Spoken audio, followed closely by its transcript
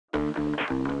All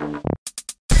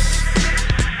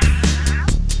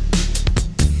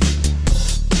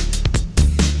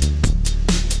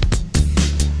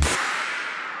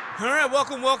right,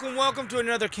 welcome to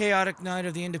another chaotic night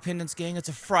of the Independence Gang. It's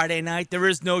a Friday night. There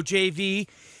is no JV.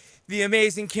 The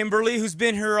amazing Kimberly, who's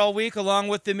been here all week, along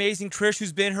with the amazing Trish,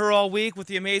 who's been here all week, with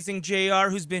the amazing JR,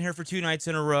 who's been here for 2 nights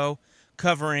in a row,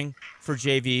 covering for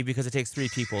JV, because it takes 3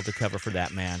 people to cover for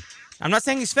that man. I'm not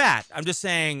saying he's fat. I'm just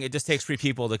saying it just takes 3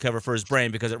 people to cover for his brain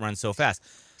because it runs so fast.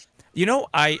 You know,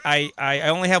 I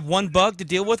only have 1 bug to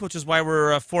deal with, which is why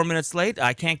we're 4 minutes late.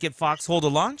 I can't get Foxhole to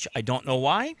launch. I don't know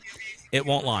why. It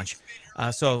won't launch.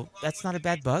 So that's not a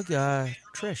bad bug.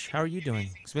 Trish, how are you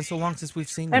doing? It's been so long since we've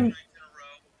seen you.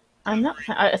 I'm not.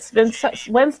 It's been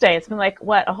Wednesday. It's been like,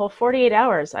 what, a whole 48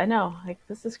 hours. I know. Like,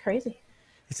 this is crazy.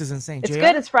 This is insane. It's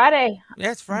good. It's Friday.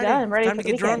 Yeah, it's Friday. I'm ready Time to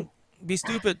get drunk, be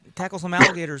stupid, tackle some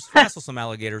alligators, wrestle some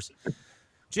alligators.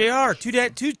 JR,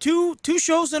 two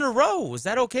shows in a row. Is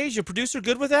that okay? Is your producer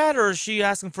good with that, or is she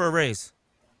asking for a raise?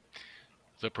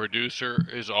 The producer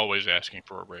is always asking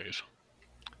for a raise.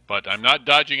 But I'm not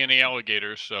dodging any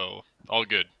alligators, so all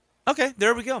good. Okay,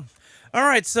 there we go. All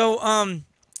right, so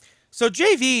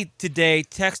JV today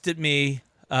texted me.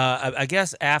 I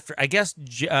guess our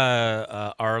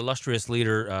illustrious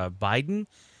leader Biden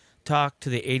talked to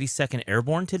the 82nd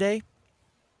Airborne today,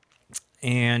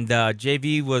 and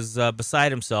JV was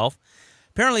beside himself.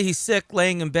 Apparently, he's sick,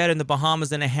 laying in bed in the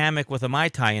Bahamas in a hammock with a Mai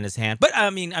Tai in his hand. But I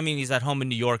mean, he's at home in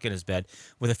New York in his bed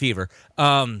with a fever.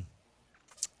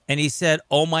 And he said,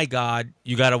 "Oh my God,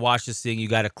 you got to watch this thing. You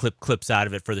got to clip clips out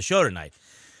of it for the show tonight." I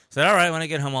said, "All right, when I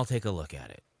get home, I'll take a look at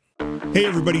it." Hey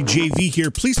everybody, JV here.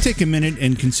 Please take a minute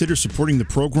and consider supporting the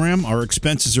program. Our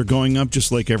expenses are going up just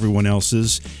like everyone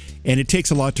else's, and it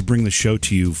takes a lot to bring the show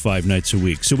to you 5 nights a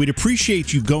week. So we'd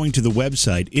appreciate you going to the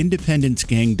website,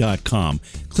 independencegang.com.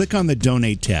 Click on the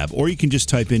donate tab, or you can just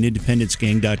type in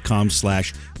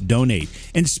independencegang.com/donate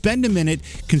and spend a minute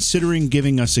considering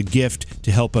giving us a gift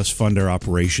to help us fund our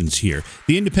operations here.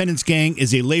 The Independence Gang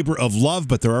is a labor of love,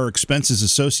 but there are expenses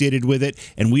associated with it,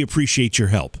 and we appreciate your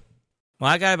help. Well,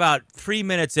 I got about 3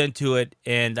 minutes into it,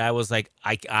 and I was like,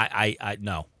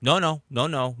 no.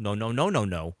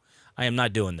 I am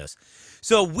not doing this.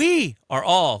 So we are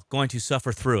all going to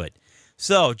suffer through it.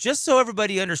 So just so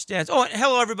everybody understands. Oh, and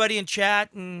hello, everybody in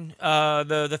chat and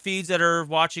the feeds that are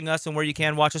watching us and where you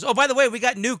can watch us. Oh, by the way, we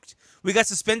got nuked. We got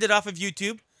suspended off of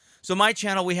YouTube. So my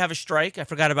channel, we have a strike. I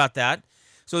forgot about that.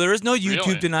 So there is no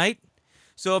YouTube tonight.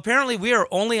 So apparently we are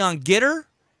only on Gitter,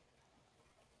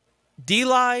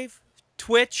 DLive,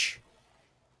 Twitch,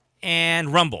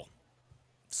 and Rumble.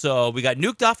 So we got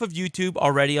nuked off of YouTube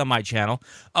already on my channel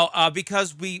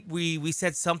because we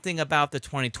said something about the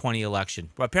 2020 election.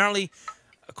 But apparently,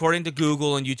 according to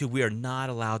Google and YouTube, we are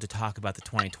not allowed to talk about the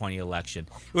 2020 election.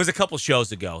 It was a couple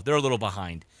shows ago. They're a little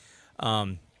behind.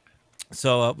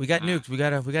 So we got nuked. We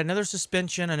got another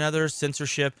suspension, another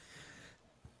censorship.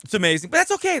 It's amazing, but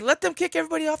that's okay. Let them kick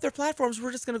everybody off their platforms.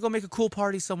 We're just gonna go make a cool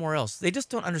party somewhere else. They just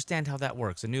don't understand how that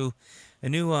works. An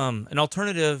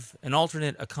alternate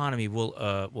economy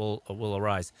will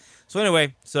arise. So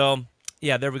anyway,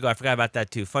 yeah, there we go. I forgot about that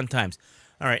too. Fun times.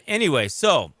 All right. Anyway,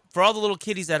 so for all the little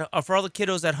kiddies for all the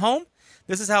kiddos at home,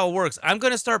 this is how it works. I'm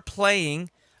gonna start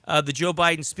playing the Joe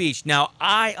Biden speech. Now,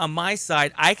 on my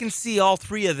side, I can see all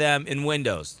 3 of them in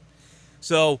Windows.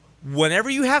 So whenever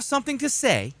you have something to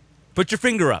say, put your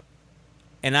finger up,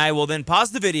 and I will then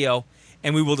pause the video,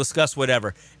 and we will discuss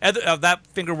whatever. That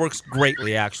finger works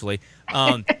greatly, actually.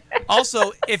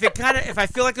 Also, if I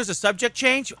feel like there's a subject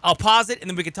change, I'll pause it, and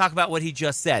then we can talk about what he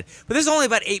just said. But this is only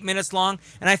about 8 minutes long,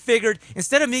 and I figured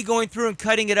instead of me going through and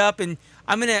cutting it up, and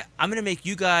I'm gonna make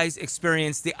you guys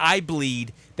experience the eye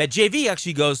bleed that JV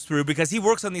actually goes through because he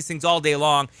works on these things all day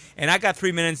long, and I got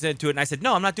 3 minutes into it, and I said,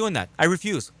 no, I'm not doing that. I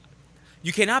refuse.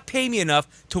 You cannot pay me enough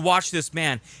to watch this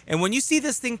man. And when you see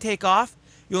this thing take off,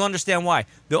 you'll understand why.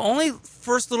 The only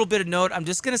first little bit of note I'm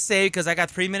just going to say, because I got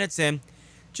 3 minutes in,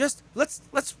 just let's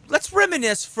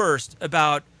reminisce first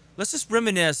about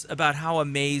how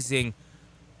amazing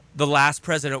the last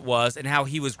president was and how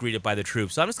he was greeted by the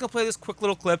troops. So I'm just going to play this quick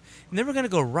little clip, and then we're going to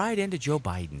go right into Joe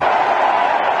Biden.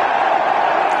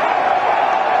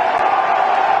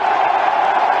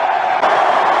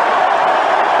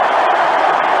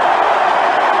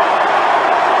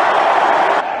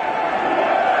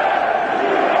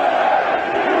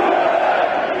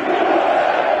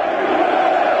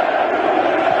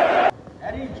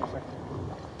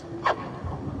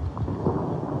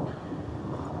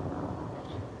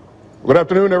 Good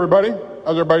afternoon, everybody.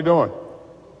 How's everybody doing?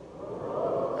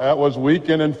 That was weak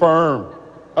and infirm.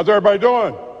 How's everybody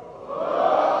doing?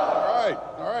 All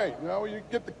right. You know, you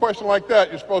get the question like that,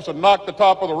 you're supposed to knock the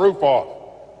top of the roof off.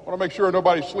 I want to make sure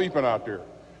nobody's sleeping out there.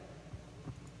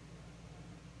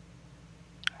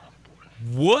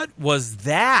 What was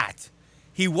that?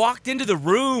 He walked into the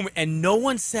room and no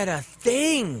one said a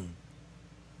thing.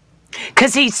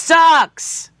 Because he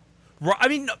sucks. I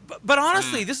mean, but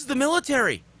honestly, this is the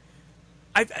military.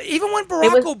 Even when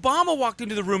Barack Obama walked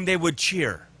into the room, they would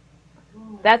cheer.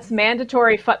 That's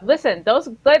mandatory. Listen,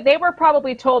 they were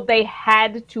probably told they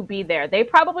had to be there. They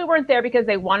probably weren't there because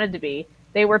they wanted to be.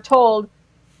 They were told,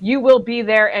 you will be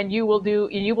there and you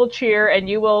will cheer and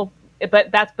you will.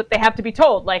 But they have to be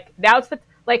told. Like now it's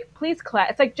please clap.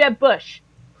 It's like Jeb Bush.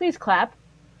 Please clap.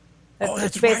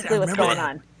 That's basically what's going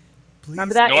on. Please.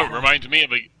 Remember that? No, it reminds me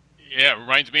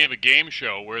of a game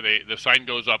show where the sign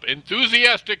goes up,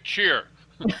 enthusiastic cheer.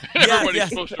 Everybody's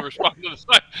supposed to respond to the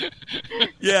sign.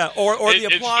 Yeah, or the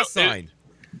applause sign.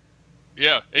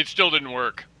 It still didn't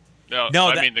work. No,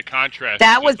 I mean the contrast.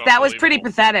 That was pretty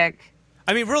pathetic.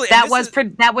 I mean, really, that was.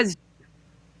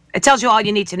 It tells you all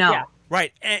you need to know. Yeah.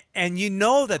 Right, and you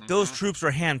know that those troops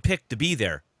were handpicked to be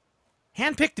there.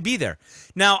 Handpicked to be there.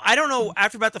 Now, I don't know,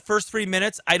 after about the first 3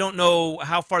 minutes, I don't know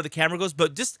how far the camera goes,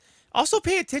 but just also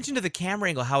pay attention to the camera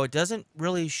angle, how it doesn't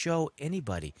really show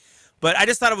anybody. But I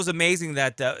just thought it was amazing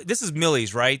that this is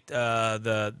Milley's, right?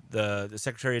 The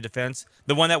Secretary of Defense,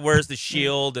 the one that wears the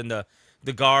shield and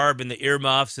the garb and the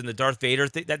earmuffs and the Darth Vader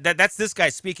thing. That's this guy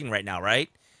speaking right now, right?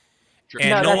 Sure.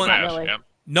 And Really.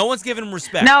 no one's giving him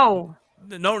respect. No,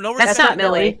 respect. that's not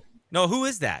Milley. No, who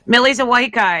is that? Milley's a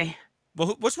white guy.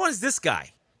 Well, which one is this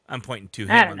guy? I'm pointing to I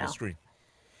him don't on know. the screen.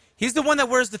 He's the one that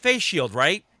wears the face shield,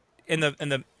 right? In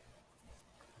the.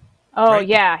 Oh right?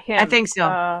 yeah, him. I think so.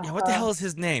 Yeah, what the hell is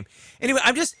his name? Anyway,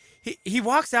 he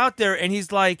walks out there and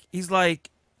he's like he's like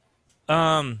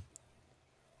I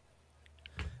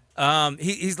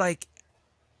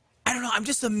don't know, I'm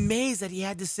just amazed that he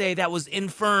had to say that was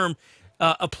infirm.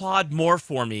 Applaud more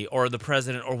for me, or the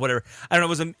president, or whatever. I don't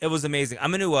know. It was amazing. I'm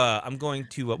going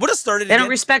to. What has started? They don't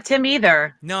respect him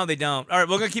either. No, they don't. All right,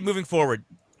 we're going to keep moving forward.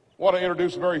 I want to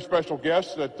introduce a very special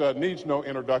guest that needs no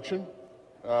introduction.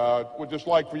 Would just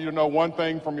like for you to know one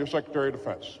thing from your Secretary of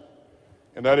Defense,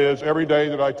 and that is every day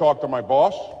that I talk to my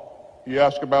boss, he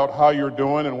asks about how you're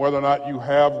doing and whether or not you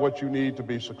have what you need to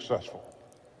be successful.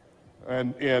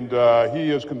 And he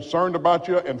is concerned about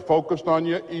you and focused on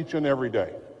you each and every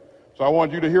day. So I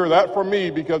want you to hear that from me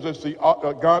because it's the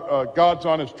God's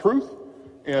honest truth,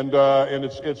 and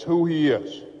it's who He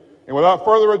is. And without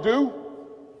further ado,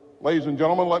 ladies and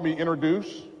gentlemen, let me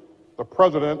introduce the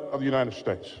President of the United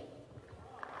States.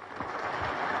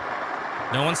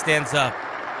 No one stands up.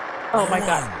 Oh my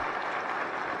God.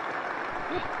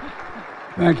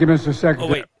 Thank you, Mr. Secretary.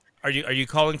 Oh wait, are you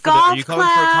calling for Golf are you calling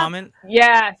for a clap. comment?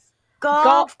 Yes.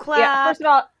 Golf clap. Yeah. First of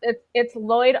all, it's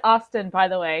Lloyd Austin, by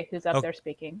the way, who's up there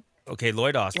speaking. Okay,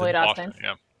 Lloyd Austin. Lloyd Austin.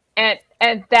 Yeah.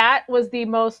 And that was the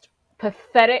most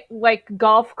pathetic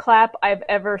golf clap I've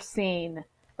ever seen.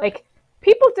 Like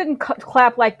people didn't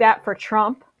clap like that for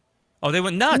Trump. Oh, they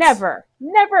went nuts. Never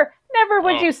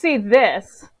would you see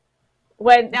this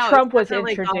when No, Trump was it's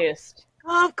definitely introduced.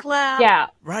 Golf clap. Yeah.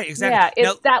 Right, exactly. Yeah,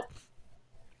 it's now, that.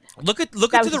 Look That to was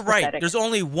the just right. pathetic. There's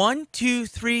only 1, 2,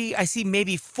 3. I see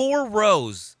maybe 4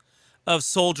 rows of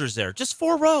soldiers there. Just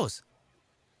 4 rows.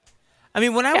 I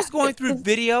mean, when I was going through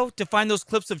video to find those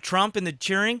clips of Trump and the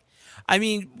cheering, I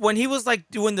mean, when he was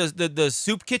doing the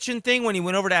soup kitchen thing when he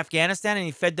went over to Afghanistan and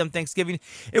he fed them Thanksgiving,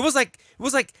 it was like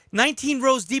 19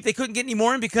 rows deep. They couldn't get any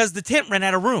more in because the tent ran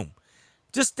out of room.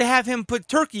 Just to have him put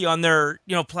turkey on their,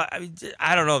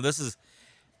 I don't know. This is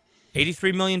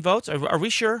 83 million votes. Are we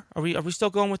sure? Are we still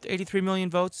going with 83 million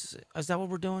votes? Is that what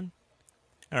we're doing?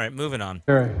 All right, moving on.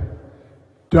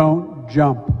 Don't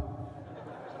jump.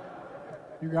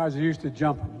 You guys are used to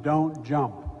jumping. Don't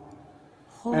jump.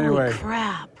 Holy Anyway.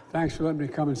 crap. Thanks for letting me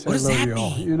come and say What does hello that to you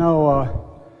all. mean? You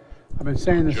know, I've been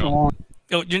saying this a long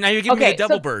Oh, now you're giving me Okay, the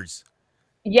double so- birds.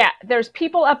 Yeah, there's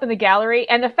people up in the gallery,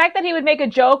 and the fact that he would make a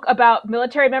joke about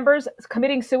military members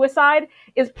committing suicide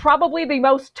is probably the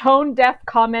most tone-deaf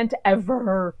comment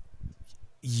ever.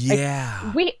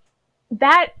 Yeah.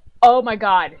 Oh my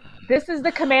God, this is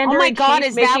the commander. Oh my God,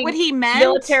 is that what he meant?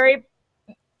 Military.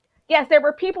 Yes, there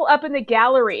were people up in the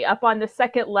gallery, up on the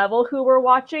second level, who were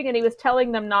watching, and he was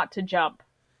telling them not to jump.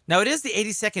 Now, it is the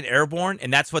 82nd Airborne,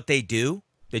 and that's what they do.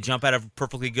 They jump out of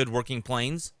perfectly good working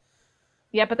planes.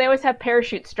 Yeah, but they always have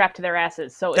parachutes strapped to their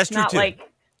asses, so That's it's not true, too. like.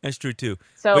 That's true, too.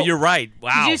 So, but you're right.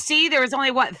 Wow. Did you see there was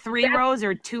only, 3 rows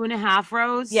or 2.5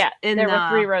 rows? Yeah, there were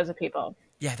 3 rows of people.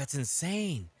 Yeah, that's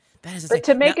insane. That is insane. But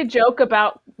to make a joke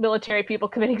about military people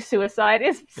committing suicide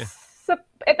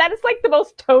that is like the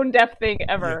most tone deaf thing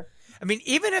ever. I mean,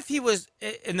 even if he was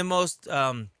in the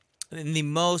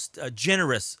most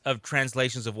generous of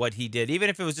translations of what he did, even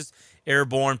if it was just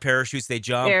airborne parachutes, they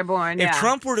jump. Airborne, If yeah.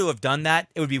 Trump were to have done that,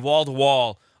 it would be wall to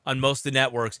wall on most of the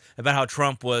networks about how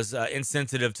Trump was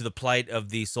insensitive to the plight of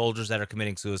the soldiers that are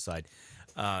committing suicide.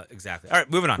 Exactly. All right,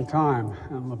 moving on. Time,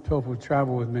 and the people who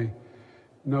travel with me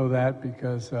know that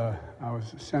because I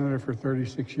was a senator for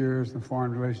 36 years in the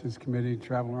Foreign Relations Committee,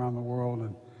 traveled around the world,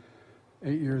 and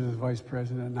 8 years as vice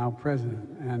president, now president.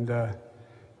 And, a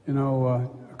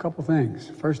couple things.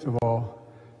 First of all,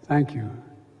 thank you.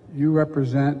 You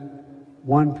represent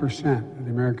 1% of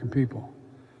the American people.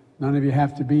 None of you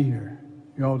have to be here.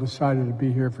 You all decided to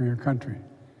be here for your country.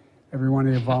 Every one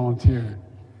of you volunteered.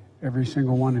 Every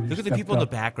single one of you. Look at the people in the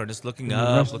background just looking and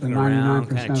up, looking around, kind of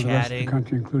the rest of the chatting.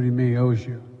 country, including me, owes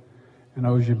you. And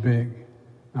owes you big,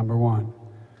 number one.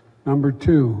 Number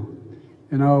two,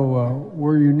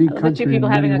 we're a unique country. The two people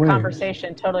in many having a ways.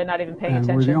 conversation, totally not even paying And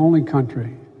attention. we're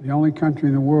the only country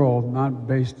in the world not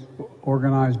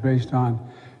organized based on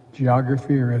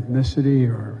geography or ethnicity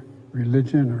or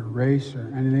religion or race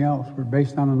or anything else. We're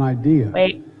based on an idea.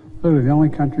 Wait. Literally the only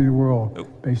country in the world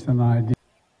based on an idea.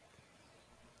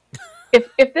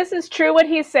 If this is true what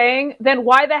he's saying, then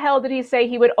why the hell did he say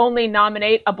he would only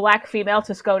nominate a black female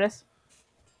to SCOTUS?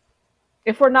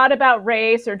 If we're not about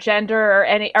race or gender or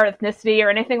ethnicity or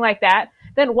anything like that,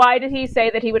 then why did he say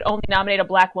that he would only nominate a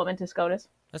black woman to SCOTUS?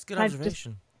 That's a good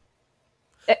observation.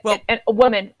 And a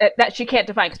woman that she can't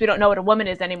define because we don't know what a woman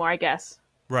is anymore, I guess.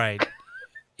 Right.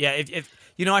 Yeah. If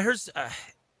I heard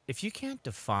if you can't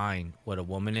define what a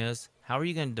woman is, how are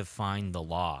you going to define the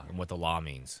law and what the law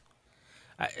means?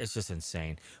 It's just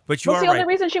insane. But you are the right. only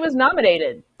reason she was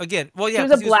nominated. Again, well, yeah, she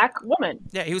was a black woman.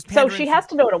 Yeah, he was. So she has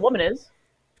to know what a woman is.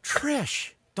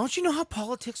 Trish, don't you know how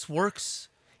politics works?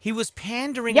 He was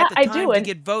pandering Yeah, at the I time do, to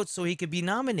get votes so he could be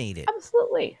nominated.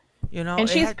 Absolutely. And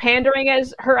she's pandering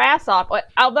as her ass off.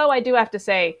 Although I do have to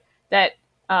say that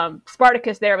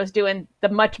Spartacus there was doing the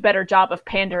much better job of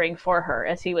pandering for her,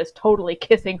 as he was totally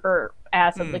kissing her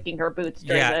ass and licking her boots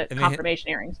during the confirmation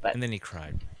hearings. But and then he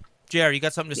cried. JR, you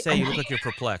got something to say? You look like you're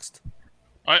perplexed.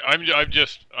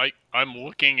 I'm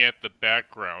looking at the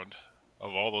background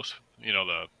of all those,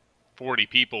 the 40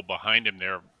 people behind him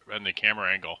there and the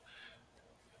camera angle.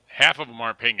 Half of them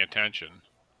aren't paying attention.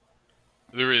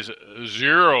 There is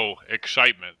zero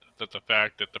excitement that the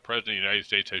fact that the President of the United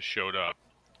States has showed up.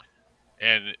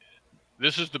 And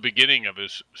this is the beginning of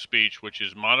his speech, which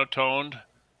is monotoned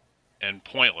and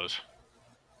pointless.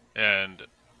 And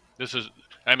this is,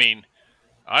 I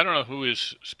don't know who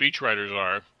his speechwriters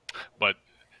are, but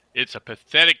it's a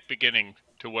pathetic beginning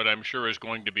to what I'm sure is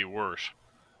going to be worse.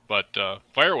 But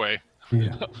fire away.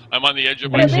 Yeah. I'm on the edge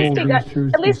of But my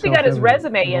at least he got his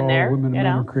resume in there. All women and men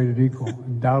are created equal,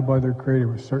 endowed by their Creator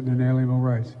with certain inalienable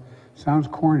rights. Sounds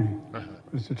corny, but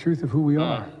it's the truth of who we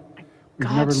are. We've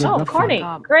never lived up corny.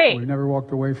 to it. Great. We've never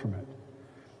walked away from it.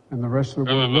 And the rest of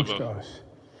the world looks to us.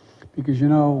 Because,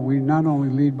 we not only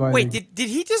lead by Wait, did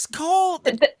he just call...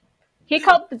 He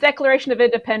called the Declaration of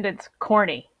Independence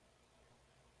corny.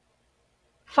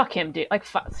 Fuck him, dude.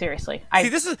 Seriously.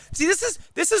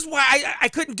 This is why I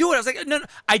couldn't do it. I was like, no,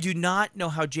 I do not know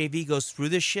how JV goes through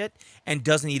this shit and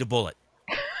doesn't eat a bullet.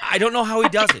 I don't know how he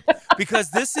does it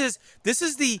because this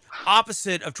is the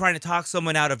opposite of trying to talk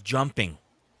someone out of jumping.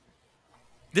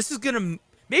 This is gonna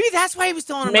maybe that's why he was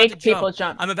telling him make not to people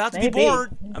jump. I'm about to be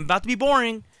bored. I'm about to be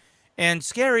boring and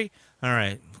scary. All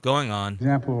right, going on.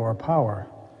 Example of our power,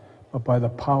 but by the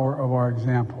power of our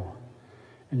example.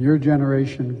 And your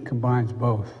generation combines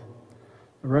both.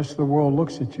 The rest of the world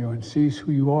looks at you and sees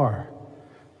who you are.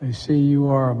 They see you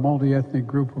are a multi-ethnic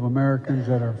group of Americans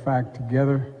that are in fact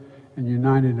together and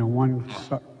united in one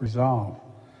resolve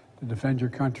to defend your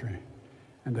country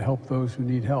and to help those who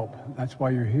need help. That's why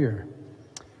you're here.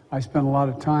 I spent a lot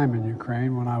of time in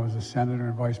Ukraine when I was a senator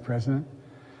and vice president.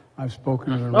 I've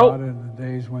spoken to the Rada in the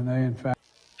days when they, in fact...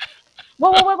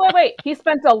 Wait. He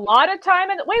spent a lot of time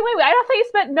in... Wait. I don't think he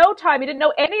spent no time. He didn't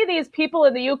know any of these people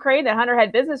in the Ukraine that Hunter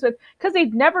had business with because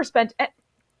he'd never spent...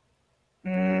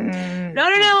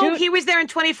 No. Dude. He was there in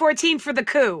 2014 for the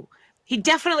coup. He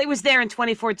definitely was there in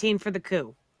 2014 for the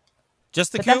coup.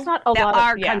 Just the coup? That's not a lot of...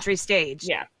 Our country stage.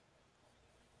 Yeah.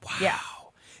 Wow. Yeah.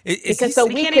 Because so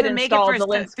we can't could even make install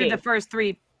it through the Zelensky. first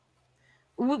three.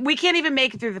 We can't even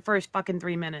make it through the first fucking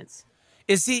 3 minutes.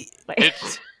 Is he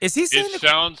saying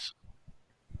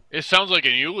It sounds like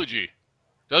an eulogy,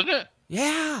 doesn't it?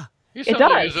 Yeah. It does.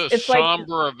 Like it's a It's like-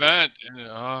 somber event. And,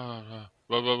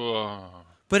 blah, blah, blah.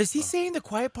 But is he saying the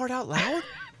quiet part out loud?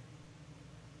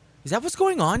 Is that what's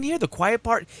going on here? The quiet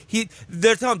part?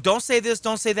 They're telling him, don't say this,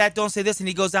 don't say that, don't say this, and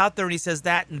he goes out there and he says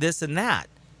that and this and that.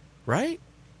 right?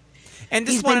 And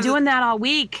this He's is one been of the- doing that all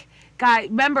week. Guy,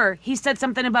 remember, he said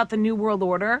something about the New World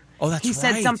Order. Oh, that's He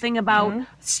said right. something about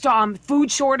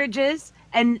food shortages.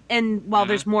 And well,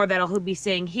 there's more that he'll be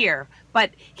saying here.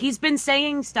 But he's been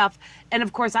saying stuff. And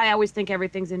of course, I always think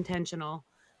everything's intentional.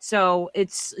 So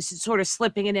it's sort of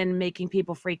slipping it in and making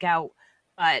people freak out.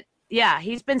 But yeah,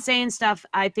 he's been saying stuff.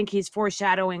 I think he's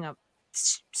foreshadowing of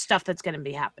stuff that's going to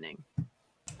be happening.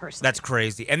 Personally. That's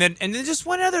crazy. And then just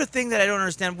one other thing that I don't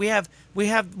understand. We're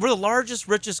the largest,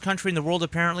 richest country in the world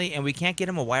apparently, and we can't get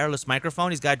him a wireless microphone.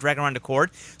 He's got to drag around a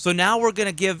cord. So now we're going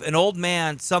to give an old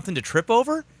man something to trip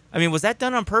over? I mean, was that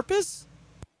done on purpose?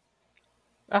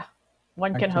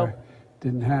 One can hope.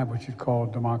 Didn't have what you'd call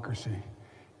democracy,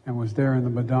 and was there in the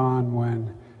Maidan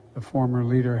when the former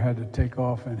leader had to take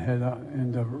off and head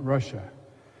into Russia.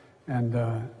 And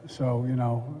so,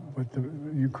 but the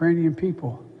Ukrainian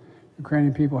people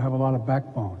have a lot of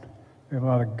backbone. They have a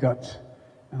lot of guts,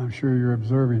 and I'm sure you're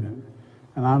observing it.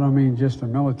 And I don't mean just the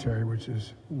military, which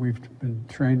is we've been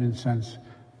trained in since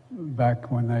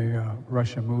back when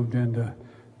Russia moved into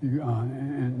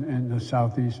in the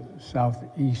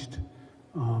southeast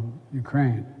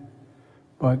Ukraine,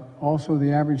 but also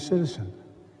the average citizen.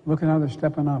 Look at how they're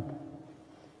stepping up.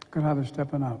 Look at how they're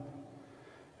stepping up.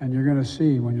 And you're going to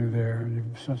see when you're there,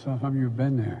 and some of you have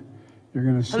been there, you're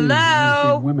going to see,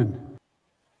 women.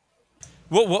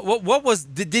 What was,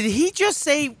 did he just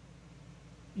say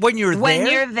when you're there? When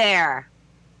you're there.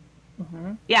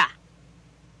 Mm-hmm. Yeah.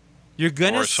 You're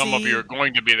going to see. Or some of you are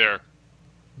going to be there.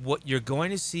 What you're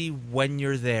going to see when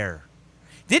you're there.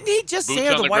 Didn't he just Boots say,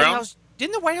 or on the the White ground? House,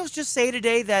 didn't the White House just say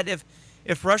today that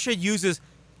if Russia uses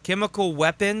chemical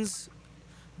weapons,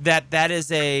 that is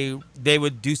they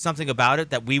would do something about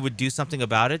it, that we would do something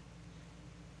about it?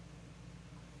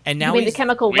 And now You mean the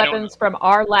chemical weapons from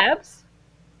our labs?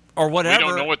 Or whatever. We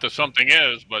don't know what the something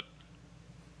is, but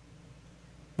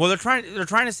well, they're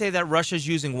trying to say that Russia's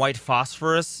using white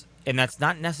phosphorus, and that's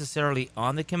not necessarily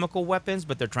on the chemical weapons,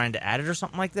 but they're trying to add it or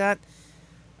something like that.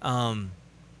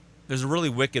 There's a really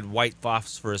wicked white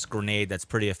phosphorus grenade that's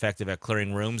pretty effective at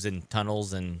clearing rooms and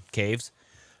tunnels and caves.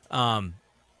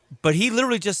 But he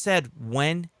literally just said,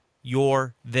 when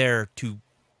you're there, to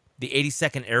the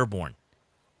 82nd Airborne.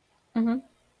 Mm-hmm.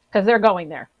 Because they're going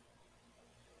there.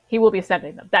 He will be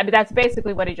sending them. That's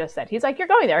basically what he just said. He's like, you're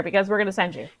going there because we're going to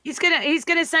send you. He's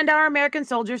gonna send our American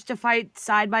soldiers to fight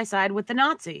side by side with the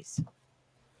Nazis.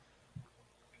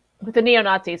 With the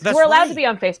neo-Nazis. That's Who are allowed right. to be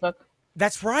on Facebook.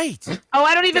 That's right. Oh,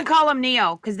 I don't even call them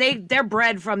neo, because they're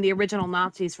bred from the original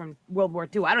Nazis from World War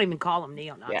II. I don't even call them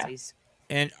neo-Nazis.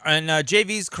 And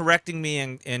JV's correcting me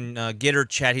in Gitter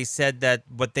chat. He said that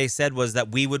what they said was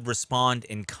that we would respond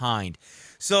in kind.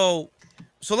 So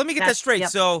let me get that straight.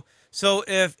 Yep. So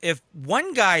if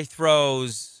one guy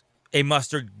throws a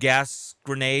mustard gas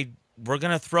grenade, we're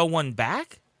gonna throw one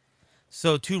back.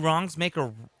 So two wrongs make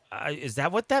a. Is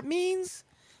that what that means?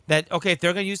 That okay? If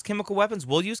they're gonna use chemical weapons,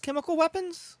 we'll use chemical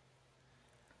weapons.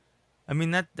 I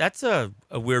mean that's a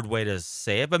weird way to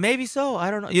say it, but maybe so.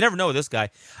 I don't know. You never know with this guy.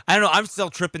 I don't know. I'm still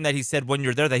tripping that he said when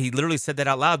you're there, that he literally said that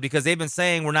out loud, because they've been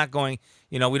saying we're not going.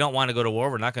 We don't want to go to war.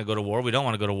 We're not going to go to war. We don't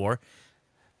want to go to war.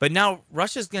 But now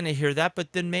Russia's going to hear that,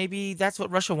 but then maybe that's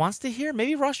what Russia wants to hear.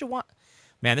 Maybe Russia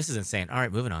Man, this is insane. All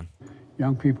right, moving on.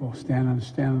 Young people stand in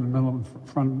the middle in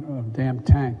front of a damn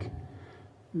tank,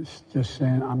 just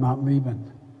saying, I'm not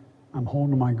leaving. I'm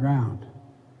holding my ground.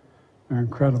 They're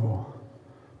incredible.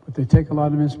 But they take a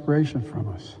lot of inspiration from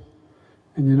us.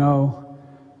 And a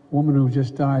woman who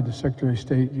just died, the Secretary of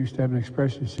State, used to have an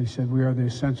expression. She said, we are the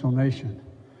essential nation.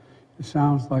 It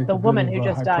sounds like the woman who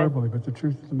just hyperbole, died. But the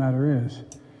truth of the matter is,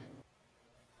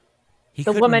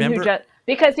 the woman who just,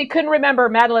 because he couldn't remember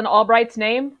Madeleine Albright's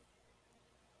name.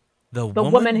 The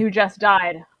woman who just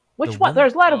died. Which one?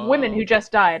 There's a lot of women who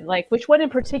just died. Like, which one in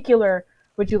particular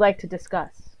would you like to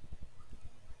discuss?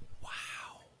 Wow.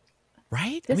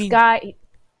 Right? This guy,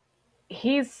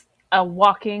 he's a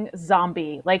walking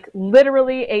zombie. Like,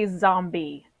 literally a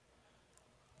zombie.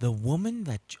 The woman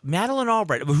that Madeleine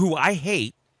Albright, who I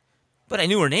hate, but I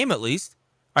knew her name at least.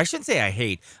 I shouldn't say I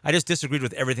hate. I just disagreed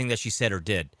with everything that she said or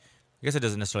did. I guess it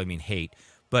doesn't necessarily mean hate.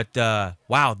 But,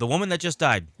 wow, the woman that just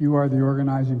died. You are the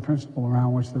organizing principle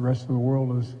around which the rest of the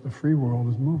world the free world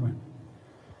is moving.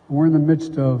 And we're in the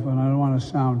midst of, and I don't want to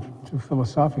sound too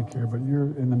philosophic here, but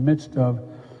you're in the midst of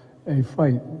a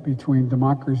fight between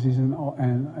democracies and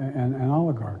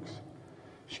oligarchs.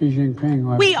 Xi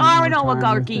Jinping, we are an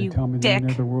oligarchy, you tell me dick.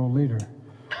 They're the world leader,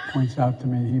 points out to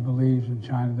me he believes in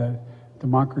China that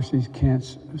democracies can't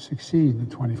succeed in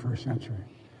the 21st century.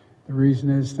 The reason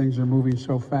is things are moving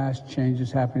so fast, change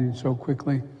is happening so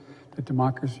quickly that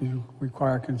democracies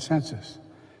require consensus.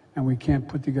 and we can't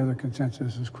put together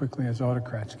consensus as quickly as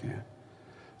autocrats can.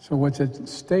 So what's at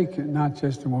stake, not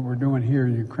just in what we're doing here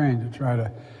in Ukraine to try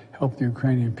to help the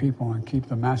Ukrainian people and keep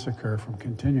the massacre from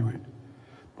continuing,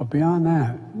 but beyond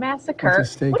that, Massacre? what's at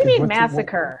stake What do you is mean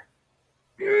massacre?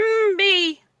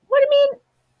 Me. What do you mean?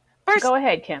 First, Go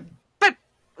ahead, Kim. but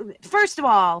first of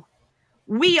all,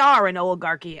 we are an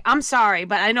oligarchy. I'm sorry,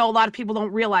 but I know a lot of people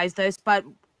don't realize this, but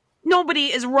nobody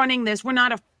is running this. We're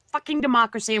not a fucking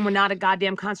democracy, and we're not a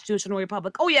goddamn constitutional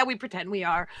republic. Oh yeah, we pretend we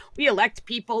are. We elect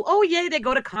people. Oh yeah, they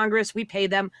go to Congress. We pay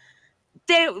them.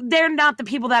 They're not the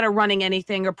people that are running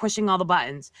anything or pushing all the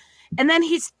buttons. And then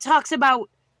he talks about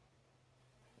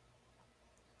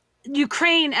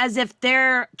Ukraine as if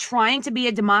they're trying to be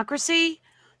a democracy.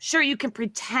 Sure, you can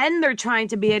pretend they're trying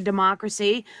to be a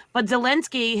democracy, but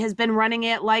Zelensky has been running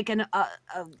it like an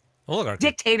Oligarchy.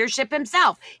 dictatorship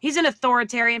himself. He's an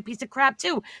authoritarian piece of crap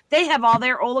too. They have all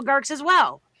their oligarchs as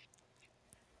well.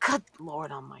 Good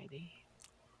Lord Almighty.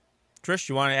 Trish,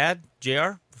 you want to add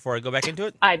JR before I go back into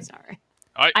it? I'm Sorry.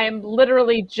 I am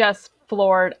literally just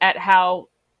floored at how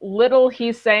little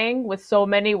he's saying with so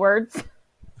many words.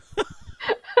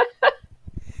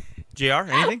 JR,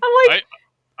 anything? I'm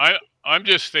like, I'm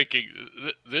just thinking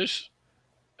this,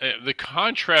 the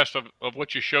contrast of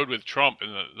what you showed with Trump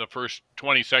in the first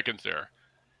 20 seconds there,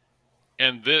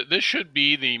 and this should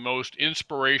be the most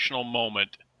inspirational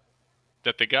moment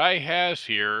that the guy has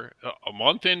here a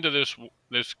month into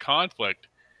this conflict,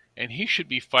 and he should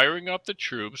be firing up the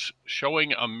troops,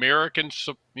 showing American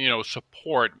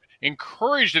support,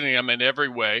 encouraging them in every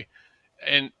way.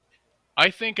 And I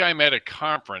think I'm at a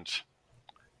conference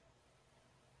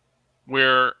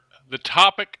where the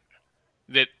topic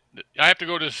that I have to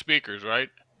go to the speakers, right?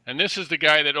 And this is the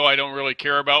guy that, I don't really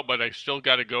care about, but I still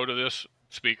got to go to this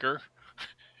speaker.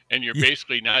 And you're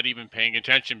basically not even paying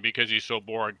attention because he's so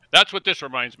boring. That's what this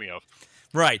reminds me of.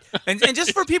 Right. And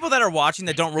just for people that are watching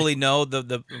that don't really know,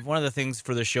 the one of the things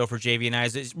for the show for JV and I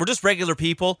is we're just regular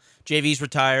people. JV's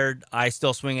retired. I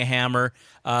still swing a hammer.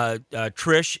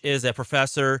 Trish is a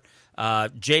professor.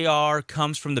 JR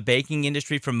comes from the banking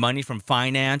industry, from money, from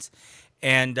finance.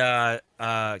 And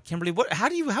Kimberly, how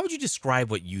would you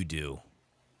describe what you do?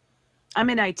 I'm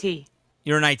in IT.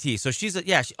 You're in IT, so she's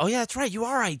that's right. You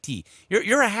are IT.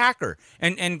 You're a hacker,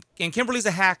 and Kimberly's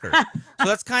a hacker. So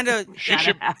that's kind of She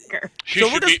should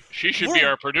be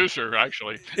our producer,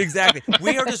 actually. Exactly.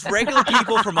 We are just regular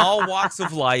people from all walks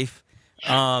of life,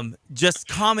 just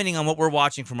commenting on what we're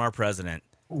watching from our president.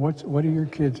 What are your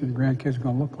kids and grandkids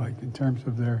going to look like in terms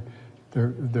of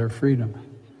their freedom?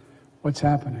 What's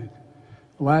happening?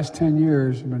 The last 10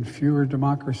 years have been fewer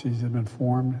democracies that have been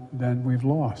formed than we've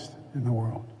lost in the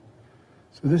world.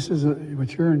 So this is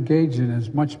what you're engaged in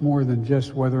is much more than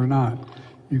just whether or not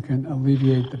you can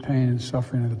alleviate the pain and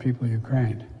suffering of the people of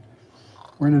Ukraine.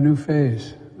 We're in a new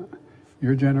phase.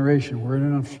 Your generation, we're in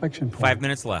an inflection point. 5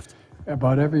 minutes left.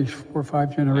 About every 4 or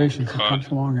 5 generations, it comes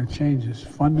along and changes.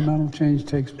 Fundamental change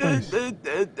takes place. The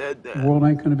world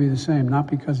ain't going to be the same, not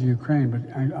because of Ukraine, but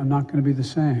I'm not going to be the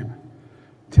same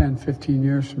 10, 15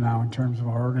 years from now in terms of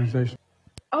our organization.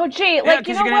 oh gee, Because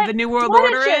you're gonna have the new world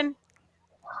order in.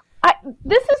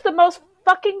 This is the most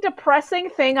fucking depressing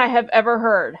thing I have ever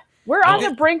heard. We're on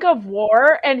the brink of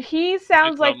war, and he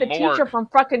sounds like the teacher from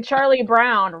fucking Charlie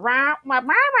Brown. I'm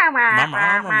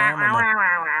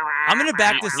going to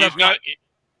back this up.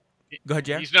 Go ahead,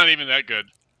 Jared. He's not even that good.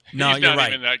 No, you're right.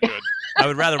 Even that good. I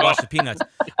would rather watch the Peanuts.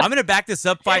 I'm going to back this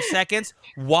up 5 seconds.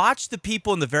 Watch the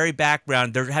people in the very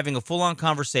background. They're having a full-on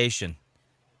conversation.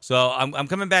 So I'm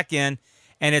coming back in,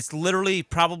 and it's literally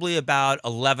probably about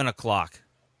 11 o'clock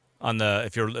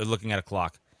if you're looking at a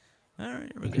clock. All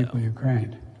right, here we go. People of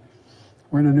Ukraine.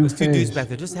 We're in a new Those two dudes phase. back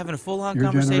there just having a full-on Your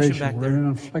conversation generation, back we're there. in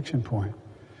an inflection point.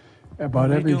 About What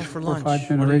are you every doing for 4 or lunch? 5 What do you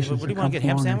generations, want it to comes get,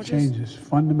 ham along and sandwiches? changes.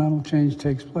 Fundamental change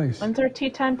takes place. When's our tea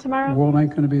time The tomorrow? world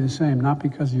ain't going to be the same, not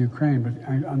because of Ukraine, but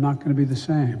I'm not going to be the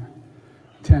same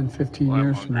 10, 15 Well, I'm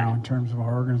years from hungry. now in terms of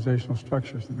our organizational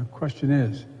structures. And the question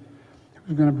is,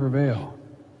 who's going to prevail?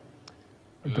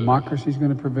 Democracy is going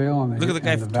to prevail on the Look at the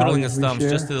guy and the twiddling his values we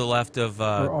thumbs just to share, the left of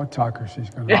or autocracy is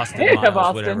going to Austin Miles, Of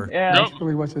Austin, whatever. yeah. That's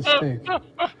really what's at stake.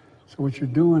 So what you're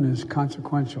doing is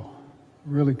consequential,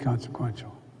 really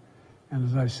consequential. And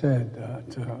as I said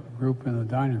to a group in the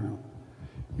dining room,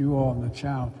 you all in the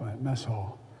chow at mess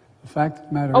hall, the fact of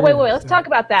the matter Oh, wait, is let's that talk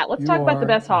about that. Let's you talk about the are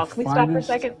mess hall. Can we stop for a finest-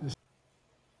 second?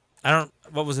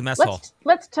 What was the mess hall?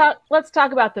 Let's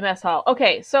talk about the mess hall.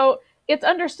 Okay, so it's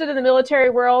understood in the military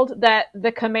world that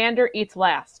the commander eats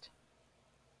last.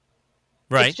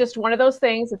 Right. It's just one of those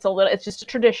things. It's just a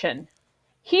tradition.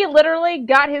 He literally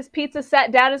got his pizza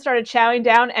sat down and started chowing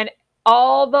down, and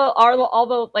all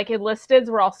the like enlisteds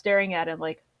were all staring at him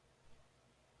like,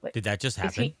 Did that just is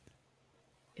happen?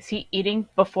 he eating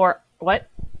before what?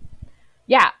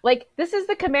 Yeah, like this is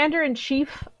the commander in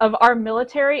chief of our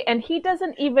military, and he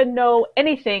doesn't even know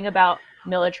anything about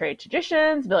military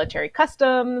traditions, military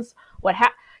customs.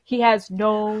 He has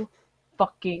no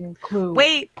fucking clue.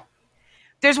 Wait,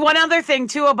 there's one other thing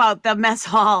too about the mess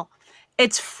hall.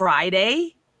 It's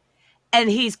Friday, and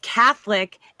he's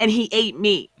Catholic, and he ate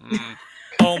meat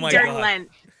Oh my during god! Lent.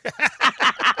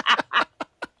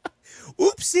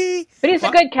 Oopsie! But he's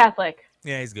a good Catholic.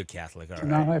 Yeah, he's a good Catholic. All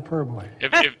Not right. hyperbole.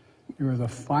 If You are the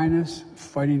finest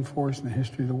fighting force in the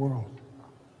history of the world.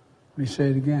 Let me say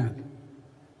it again.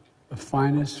 The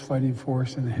finest fighting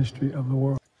force in the history of the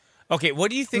world. Okay, what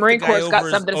do you think Marine the guy Corps got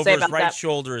over something to his say right about that.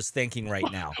 shoulder is thinking right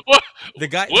now? what? The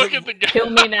guy. Look at the guy. Kill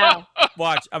me now.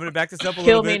 Watch. I'm gonna back this up a Kill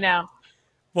little me bit. now.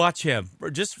 Watch him.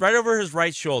 Just right over his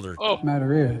right shoulder. Oh, The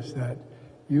matter is that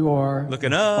you are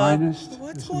Looking the up. finest.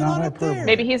 What's It's going not on up hyperbole. there?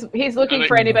 Maybe he's looking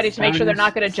for anybody to make sure they're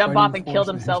not going to jump off and kill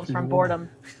themselves from boredom.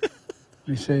 Let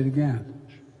me say it again.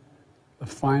 The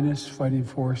finest fighting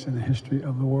force in the history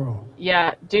of the world.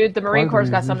 Yeah, dude, the Marine Part Corps of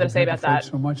the got reason something to we've say had about fight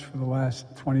that. so much for the last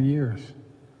 20 years.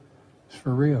 It's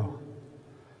for real.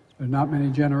 There's not many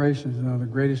generations. You know, the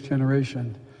greatest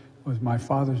generation was my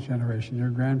father's generation, your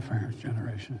grandparents'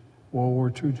 generation, World War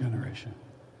II generation.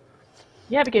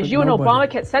 Yeah, because But you and nobody- Obama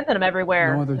kept sending them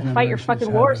everywhere no other to fight your generations fucking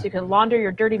had wars to so you can launder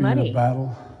your dirty Be in a money.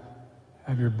 battle,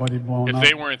 have your buddy blown if up.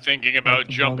 they weren't thinking about wipe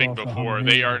the blood jumping off the before, Humvee,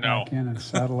 they are get now. back in and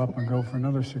saddle up and go for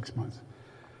another 6 months.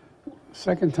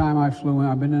 Second time I flew in,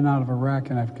 I've been in and out of Iraq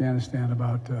and Afghanistan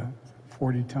about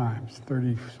 40 times,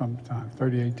 30 sometimes,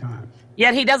 38 times.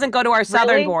 Yet he doesn't go to our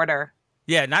southern Really? border.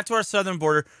 Yeah, not to our southern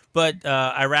border, but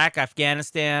Iraq,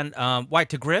 Afghanistan. Why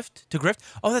to grift? To grift?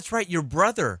 Oh, that's right. Your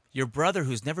brother,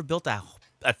 who's never built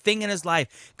a thing in his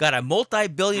life, got a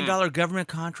multi-billion-dollar government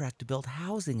contract to build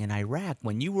housing in Iraq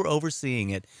when you were overseeing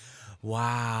it.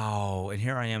 Wow! And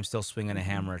here I am, still swinging a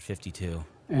hammer at 52.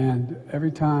 And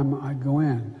every time I'd go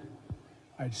in,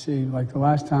 I'd see, like the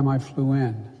last time I flew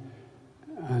in,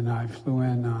 and I flew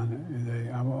in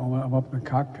I'm up in the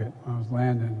cockpit when I was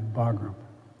landing in Bagram.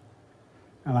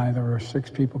 And there were 6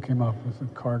 people came up with the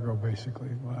cargo, basically,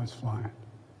 while I was flying.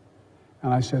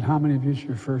 And I said, how many of you, it's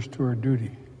your first tour of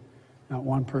duty? Not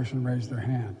one person raised their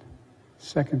hand.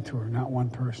 Second tour, not one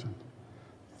person.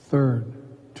 Third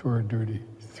tour of duty,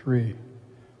 3.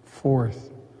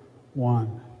 Fourth,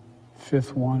 1.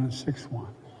 Fifth one, and 6th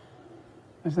one.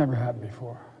 That's never happened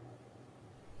before.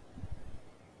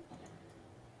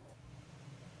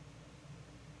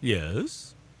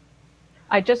 Yes.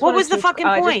 I just What wanted was the to- fucking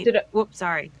I just point? did a- Whoops,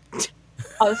 sorry.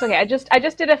 Oh, that's okay. I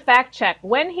just did a fact check.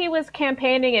 When he was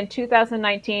campaigning in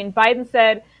 2019, Biden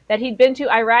said that he'd been to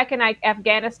Iraq and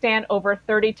Afghanistan over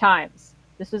 30 times.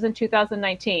 This was in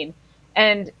 2019.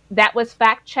 And that was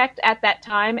fact checked at that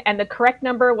time, and the correct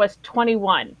number was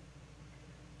 21.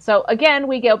 So again,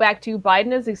 we go back to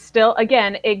Biden is still,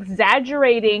 again,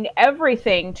 exaggerating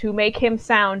everything to make him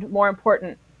sound more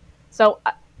important. So,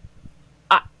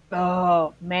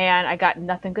 oh man, I got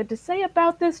nothing good to say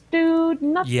about this dude.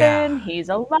 Nothing. Yeah. He's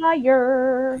a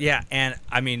liar. Yeah, and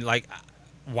I mean, like,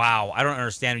 wow, I don't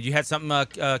understand. You had something,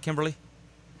 Kimberly?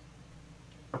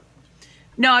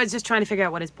 No, I was just trying to figure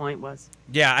out what his point was.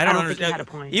 Yeah, I don't don't think he understand. had a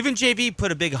point. Even JV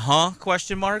put a big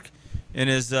question mark in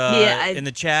his in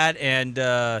the chat, and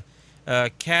wow, I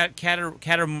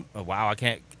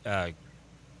can't.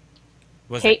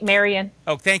 Kate Marion.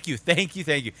 Oh, thank you.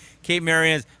 Kate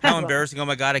Marion. How embarrassing! Oh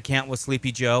my God, I can't with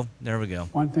Sleepy Joe. There we go.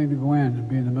 One thing to go in and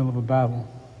be in the middle of a battle,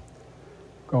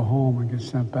 go home and get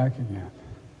sent back again.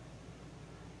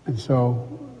 And so,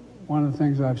 one of the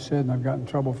things I've said, and I've gotten in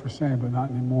trouble for saying, but not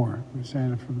anymore. I've been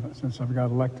saying it since I've got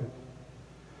elected.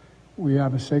 We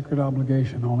have a sacred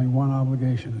obligation. Only one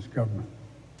obligation is government.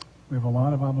 We have a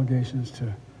lot of obligations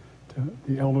to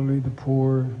the elderly, the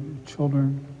poor,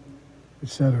 children,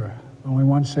 etc. Only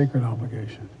one sacred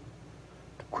obligation: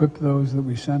 to equip those that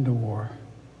we send to war,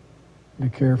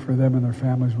 and to care for them and their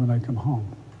families when they come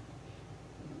home.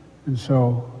 And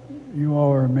so, you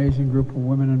all are an amazing group of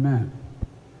women and men.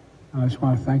 And I just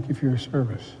want to thank you for your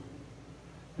service.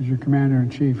 As your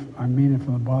commander-in-chief, I mean it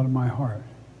from the bottom of my heart.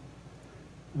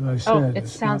 As I said, it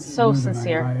it's sounds not so new to me.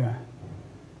 sincere.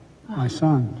 My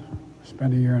son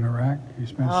spent a year in Iraq. He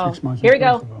spent 6 months here in we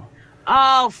go. Kosovo.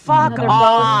 Oh, fuck Another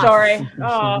off. bone story. Secret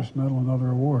Oh. Service Medal and other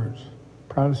awards.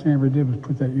 Proudest thing I ever did was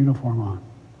put that uniform on.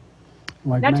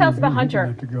 Like Now many tell us of about you, he Hunter.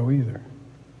 didn't have to go either.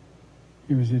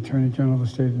 He was the Attorney General of the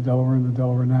state of Delaware and the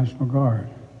Delaware National Guard.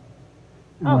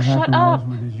 And Oh, what shut happened up. was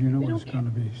when his unit They was don't going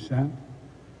to be sent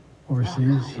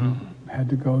overseas. He had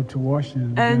to go to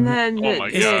Washington. And then Oh my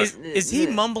God. Is he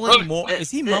mumbling more? Is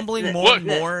he mumbling more and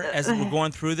more as we're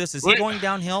going through this? Is he Look. going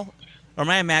downhill, or am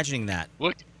I imagining that?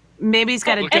 Look, maybe he's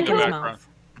got a look dick at in the his background.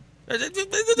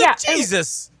 mouth. Yeah, and-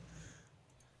 Jesus.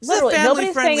 This is a Literally,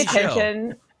 nobody's paying family-friendly show.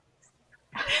 attention.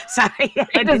 Sorry,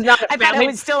 It is not a I thought I family-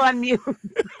 was still on mute.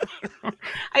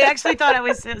 I actually thought I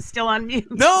was still on mute.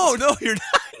 No, you're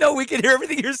not. No, we can hear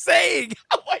everything you're saying.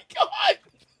 Oh my God.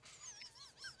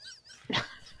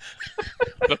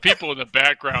 The people in the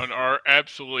background are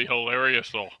absolutely hilarious,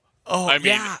 though. Oh, I mean,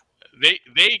 yeah.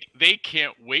 they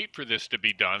can't wait for this to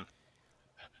be done.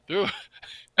 They're-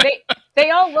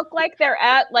 They all look like they're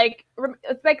at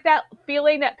it's like that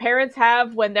feeling that parents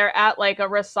have when they're at like a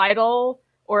recital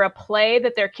or a play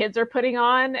that their kids are putting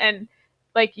on, and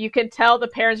like you can tell the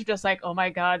parents are just like, oh my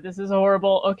God, this is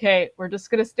horrible. Okay, we're just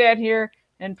gonna stand here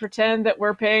and pretend that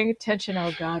we're paying attention.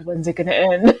 Oh God, when's it gonna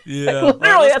end? Yeah. Literally, All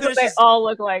right, let's that's what finish they this. all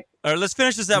look like. All right, let's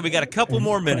finish this out. We got a couple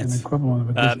more minutes. An equivalent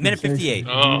of a Minute 58. dispensation.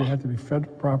 It either had to be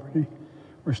federal property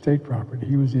or state property.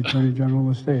 He was the Attorney General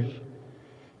of the state.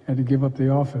 Had to give up the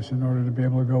office in order to be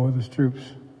able to go with his troops.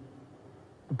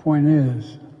 The point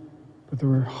is that there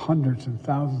were hundreds and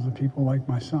thousands of people like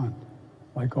my son,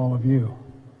 like all of you.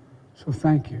 So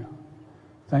thank you.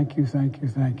 Thank you, thank you,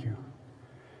 thank you.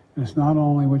 And it's not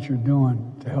only what you're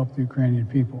doing to help the Ukrainian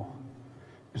people.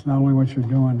 It's not only what you're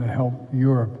doing to help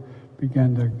Europe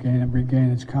begin to regain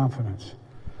its confidence.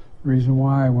 The reason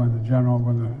why when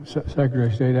the Secretary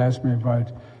of State asked me if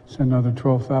I'd send another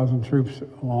 12,000 troops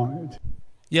along,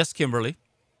 Yes, Kimberly.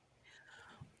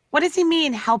 What does he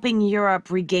mean, helping Europe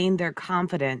regain their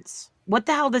confidence? What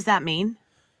the hell does that mean?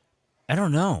 I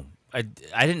don't know. I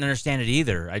didn't understand it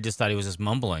either. I just thought he was just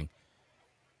mumbling.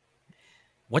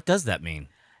 What does that mean?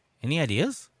 Any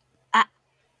ideas?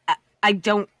 I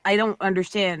don't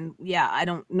understand. Yeah, I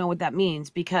don't know what that means,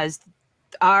 because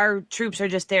our troops are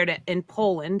just there in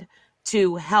Poland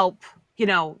to help,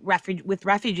 with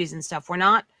refugees and stuff. We're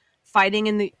not fighting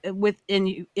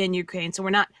in Ukraine, so we're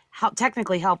not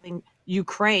technically helping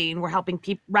Ukraine. We're helping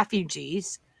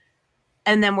refugees,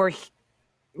 and then we're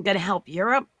going to help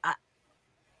Europe. I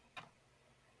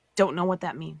don't know what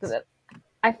that means.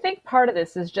 I think part of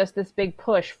this is just this big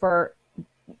push for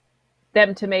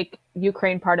them to make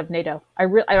Ukraine part of NATO. I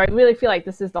really feel like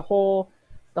this is the whole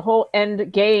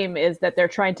end game, is that they're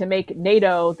trying to make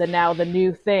NATO the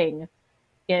new thing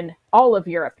in all of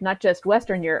Europe, not just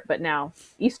Western Europe, but now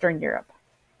Eastern Europe.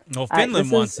 Well,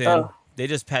 Finland wants in. They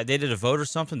did a vote or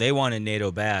something. They want in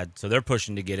NATO bad, so they're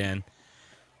pushing to get in.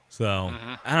 So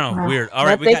I don't know, weird. All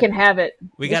right, they can have it.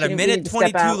 We got a minute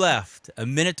 22 left. A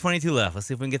minute 22 left. Let's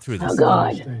see if we can get through this. Oh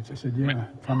God! States. I said, yeah,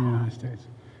 from the United States.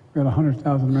 We've got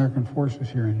 100,000 American forces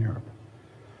here in Europe.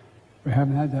 We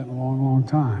haven't had that in a long, long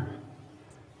time,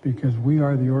 because we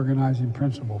are the organizing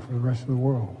principle for the rest of the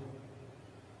world.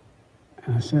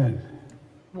 And I said,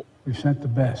 we've sent the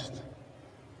best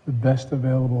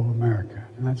available of America,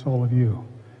 and that's all of you,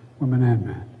 women and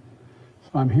men.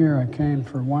 So I'm here. I came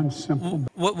for one simple.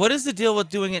 What is the deal with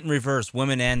doing it in reverse,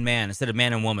 women and man, instead of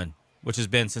man and woman, which has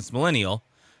been since millennial,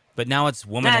 but now it's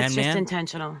woman and man? That's just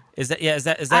intentional. Is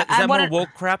that more woke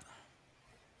crap?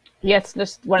 Yes,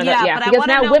 just one of the, but I because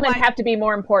wanna now know women why- have to be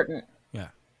more important. Yeah.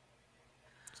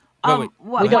 We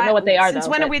don't know what they are, Since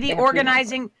though, when are but we they the have to be more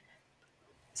organizing?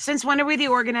 Since when are we the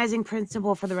organizing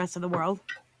principle for the rest of the world?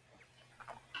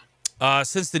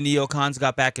 Since the neocons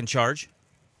got back in charge.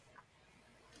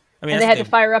 I mean, And they had to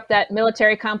fire up that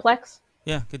military complex.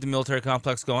 Yeah, get the military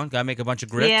complex going. Got to make a bunch of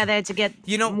grit. Yeah, they had to get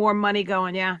more money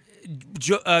going. Yeah.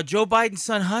 Joe Biden's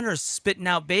son Hunter's spitting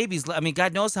out babies. I mean,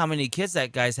 God knows how many kids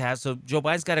that guy's had. So Joe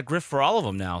Biden's got a grift for all of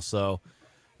them now. So,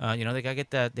 they gotta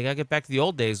get that. They gotta get back to the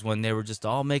old days when they were just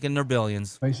all making their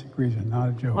billions. Basic reason, not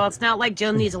a joke. Well, it's not like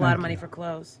Jill needs a lot Thank of money you. for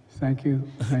clothes. Thank you.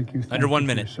 Thank you. Thank Under 1 you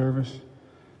for minute. your service.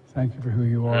 Thank you for who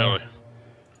you are. Really?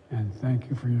 And thank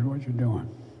you for what you're doing.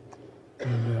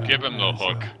 And, Give him the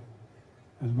hook.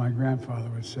 As my grandfather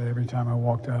would say, every time I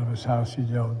walked out of his house, he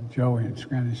yelled, Joey, and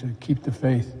Scranton, he said, keep the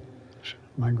faith.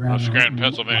 My grandmother, Scranton,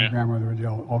 Pennsylvania. My grandmother would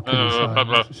yell, all kidding aside,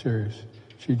 this is serious.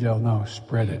 She'd yell, no,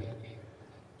 spread it.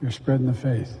 You're spreading the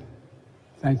faith.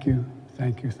 Thank you,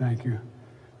 thank you, thank you.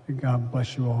 May God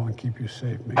bless you all and keep you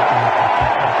safe. May God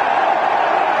protect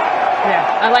you.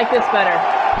 Yeah, I like this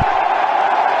better.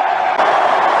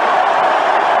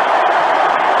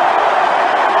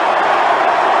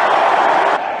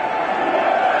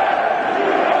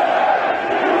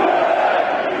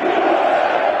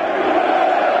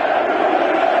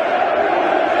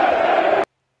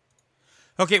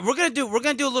 Okay, we're gonna do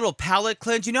a little palate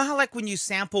cleanse. You know how like when you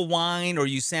sample wine or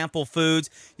you sample foods,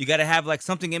 you got to have like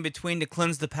something in between to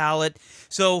cleanse the palate.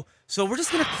 So we're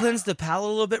just gonna cleanse the palate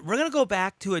a little bit. We're gonna go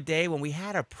back to a day when we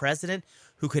had a president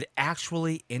who could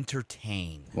actually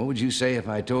entertain. What would you say if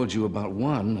I told you about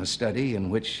a study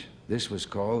in which this was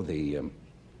called the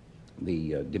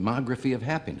demography of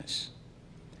happiness?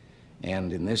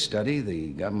 And in this study,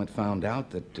 the government found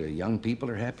out that young people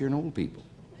are happier than old people.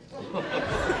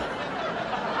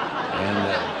 And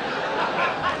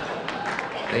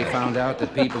they found out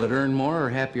that people that earn more are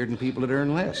happier than people that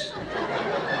earn less.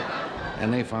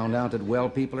 And they found out that well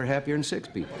people are happier than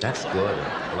sick people. That's good.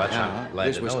 Well, that's Now, glad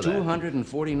this to was know that.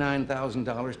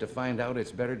 $249,000 to find out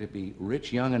it's better to be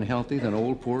rich, young, and healthy than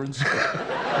old, poor, and sick.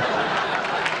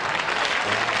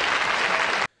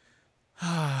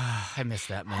 I miss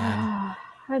that man.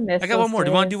 I miss. I got one those more.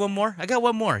 Do you want to days. do one more? I got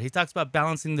one more. He talks about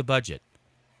balancing the budget.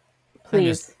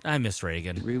 Please. I miss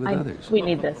Reagan. Agree with others. We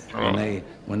need this.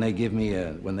 When they give me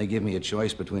a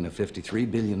choice between a $53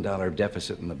 billion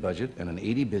deficit in the budget and an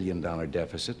 $80 billion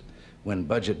deficit, when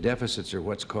budget deficits are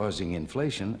what's causing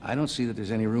inflation, I don't see that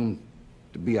there's any room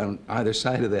to be on either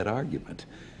side of that argument.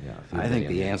 Yeah, I think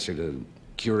the answer to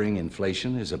curing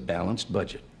inflation is a balanced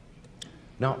budget.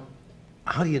 Now,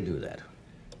 how do you do that?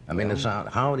 I mean,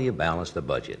 how do you balance the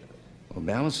budget? Well,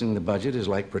 balancing the budget is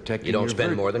like protecting You don't your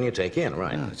spend more than you take in,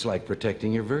 right? Yeah, it's like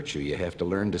protecting your virtue. You have to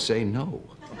learn to say no.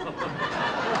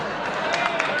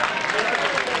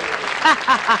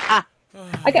 That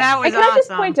was can I just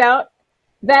awesome. point out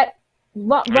that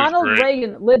Ronald great.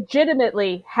 Reagan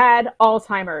legitimately had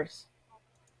Alzheimer's,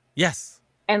 Yes.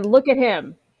 and look at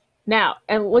him now,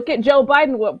 and look at Joe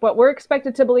Biden. What we're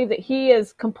expected to believe that he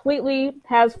is completely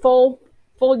has full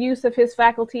use of his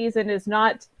faculties and is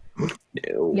not,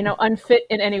 unfit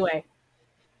in any way.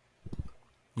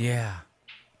 Yeah.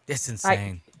 It's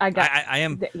insane. I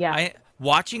am. yeah.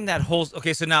 Watching that whole.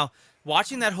 Okay, so now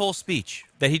watching that whole speech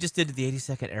that he just did to the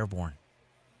 82nd Airborne.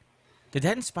 Did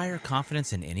that inspire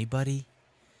confidence in anybody?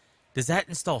 Does that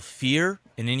install fear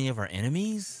in any of our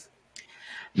enemies?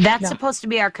 That's supposed to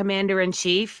be our commander in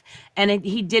chief, and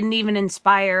he didn't even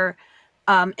inspire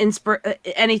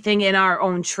anything in our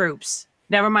own troops.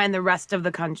 Never mind the rest of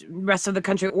the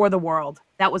country or the world.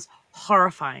 That was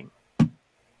horrifying.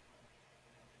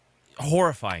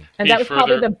 Horrifying. And He that was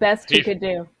probably further- the best he he- could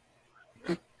do.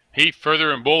 He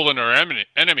further emboldened our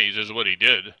enemies, is what he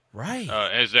did. Right.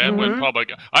 As that went public,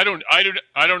 I don't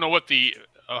know what the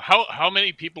how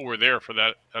many people were there for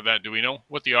that event. Do we know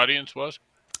what the audience was?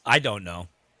 I don't know.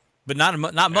 But not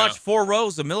much. 4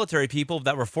 rows of military people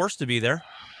that were forced to be there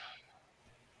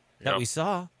that Yep. we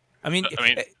saw. I mean,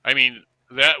 I mean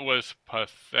that was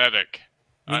pathetic.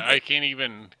 mean, I can't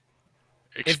even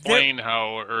explain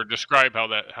how or describe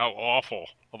how awful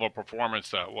of a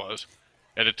performance that was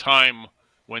at a time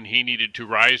when he needed to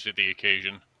rise to the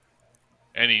occasion,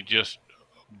 and he just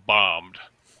bombed.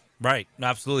 right.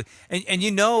 Absolutely. And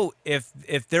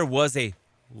if there was a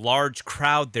large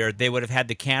crowd there, they would have had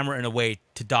the camera in a way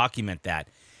to document that.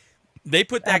 They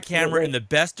put that camera in the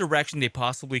best direction they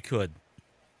possibly could.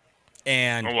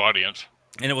 And No audience.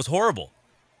 it was horrible.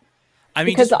 I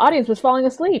mean, Because the audience was falling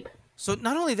asleep. so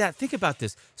not only that, think about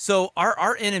this. So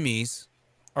our enemies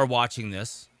are watching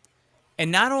this,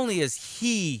 and not only is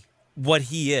he what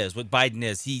Biden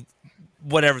is,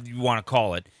 whatever you want to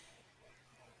call it,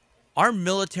 our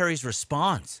military's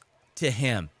response to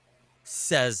him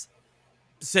sends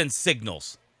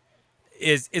signals,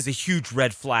 is a huge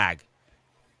red flag,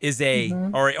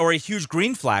 or a huge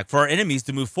green flag for our enemies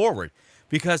to move forward,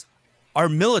 because our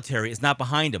military is not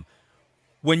behind them.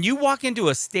 When you walk into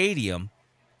a stadium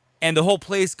and the whole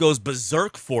place goes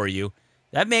berserk for you,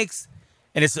 that makes,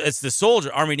 and it's the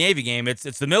soldier, Army Navy game, it's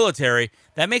the military,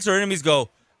 that makes our enemies go,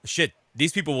 shit,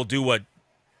 these people will do what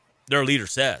their leader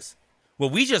says.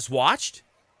 What we just watched,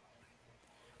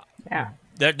 Yeah.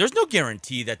 there's no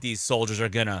guarantee that these soldiers are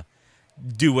gonna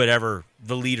do whatever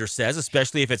the leader says,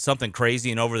 especially if it's something crazy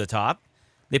and over the top.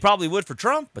 They probably would for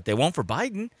Trump, but they won't for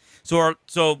Biden. So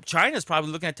China's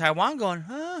probably looking at Taiwan going,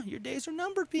 your days are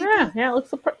numbered, people. Yeah, it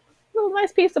looks a little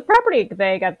nice piece of property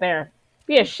they got there.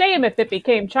 Be a shame if it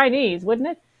became Chinese, wouldn't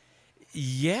it?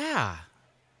 Yeah.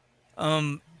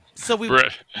 So we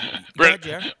Brett, ahead,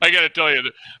 Jer. I got to tell you,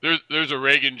 there's a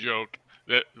Reagan joke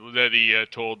that he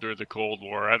told during the Cold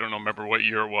War. I don't remember what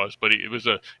year it was, but it was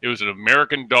an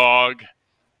American dog,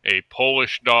 a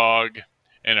Polish dog,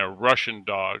 and a Russian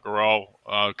dog are all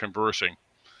conversing,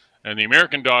 and the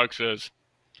American dog says,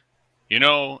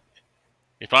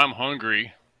 if I'm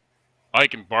hungry, I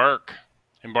can bark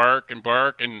and bark and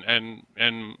bark, and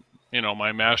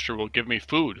my master will give me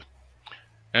food.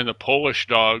 And the Polish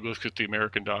dog looks at the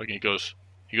American dog and he goes,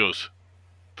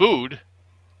 food?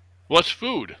 What's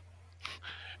food?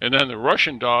 And then the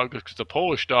Russian dog looks at the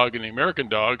Polish dog and the American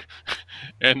dog,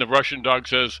 and the Russian dog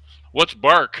says, "What's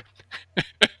bark?"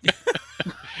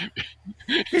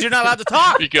 Because you're not allowed to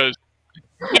talk. Because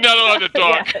you're not allowed to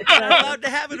talk. Yeah, You're not allowed to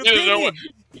have an opinion.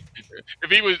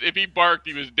 If he barked,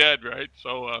 he was dead, right?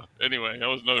 So anyway, that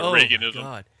was another Reaganism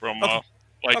God. from Okay.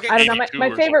 like Okay. I don't know. 82 My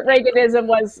or favorite something. Reaganism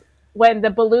was when the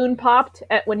balloon popped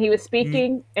when he was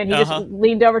speaking, and he just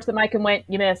leaned over to the mic and went,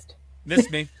 "You missed."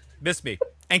 Miss me,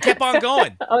 and kept on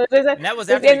going. Oh, And that was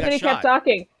after he got he kept shot.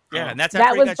 talking. Yeah, and that's after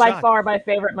That he was got by shot. far my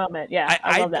favorite moment. Yeah,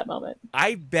 I love that moment.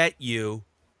 I bet you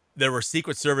there were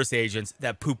Secret Service agents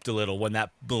that pooped a little when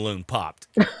that balloon popped.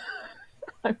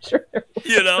 I'm sure.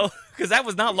 You know, because that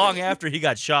was not long after he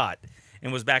got shot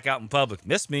and was back out in public.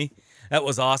 Miss me. That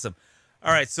was awesome.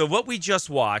 All right, so what we just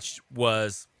watched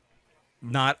was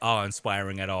not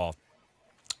awe-inspiring at all.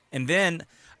 And then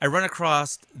I run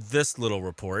across this little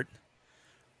report.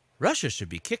 Russia should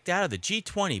be kicked out of the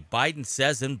G20, Biden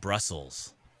says in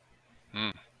Brussels.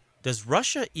 Does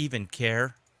Russia even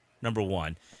care? Number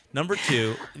one. Number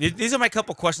two, these are my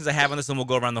couple questions I have on this, and we'll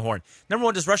go around the horn. Number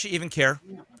one, does Russia even care?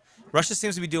 Russia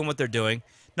seems to be doing what they're doing.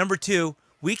 Number two,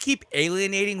 we keep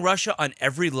alienating Russia on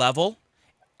every level,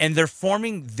 and they're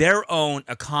forming their own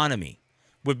economy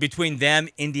between them,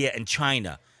 India, and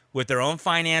China. With their own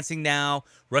financing now,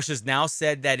 Russia's now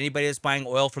said that anybody that's buying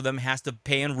oil for them has to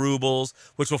pay in rubles,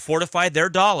 which will fortify their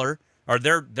dollar or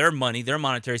their money, their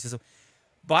monetary system.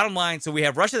 Bottom line, so we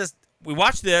have Russia. We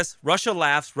watch this. Russia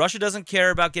laughs. Russia doesn't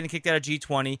care about getting kicked out of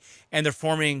G20, and they're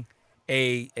forming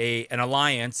an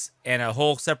alliance and a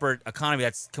whole separate economy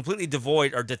that's completely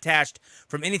devoid or detached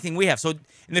from anything we have. So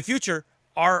in the future,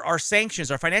 our sanctions,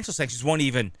 our financial sanctions, won't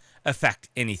even affect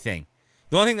anything.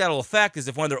 The only thing that'll affect is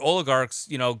if one of their oligarchs,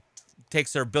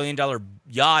 takes their billion-dollar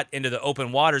yacht into the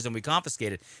open waters and we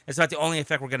confiscate it. That's about the only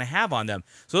effect we're going to have on them.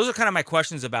 So those are kind of my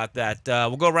questions about that.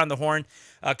 We'll go around the horn.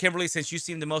 Kimberly, since you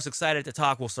seem the most excited to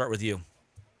talk, we'll start with you.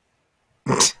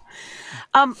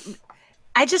 I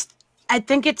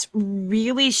think it's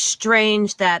really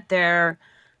strange that they're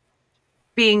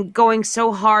going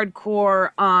so hardcore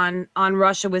on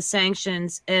Russia with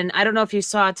sanctions. And I don't know if you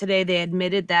saw today, they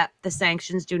admitted that the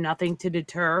sanctions do nothing to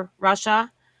deter Russia,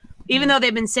 even though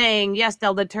they've been saying, yes,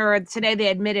 they'll deter. Today they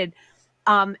admitted,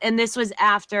 and this was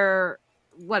after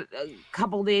a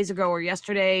couple days ago or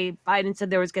yesterday, Biden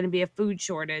said there was going to be a food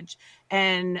shortage,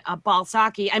 and Jen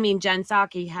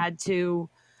Psaki had to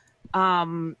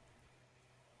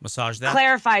massage that.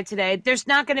 Clarify today. There's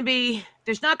not going to be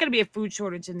a food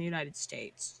shortage in the United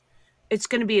States. It's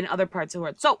going to be in other parts of the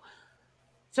world. So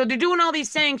they're doing all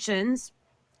these sanctions.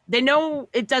 They know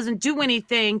it doesn't do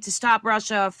anything to stop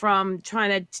Russia from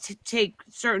trying to take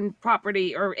certain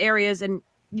property or areas in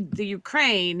the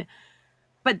Ukraine,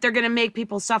 but they're going to make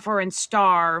people suffer and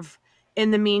starve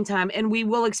in the meantime. And we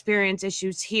will experience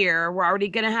issues here. We're already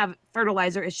going to have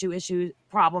fertilizer issue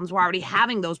problems. We're already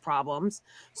having those problems.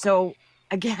 So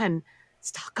again,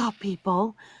 stock up,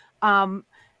 people.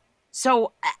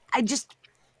 So I just,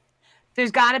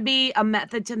 there's got to be a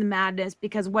method to the madness,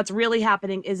 because what's really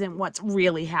happening isn't what's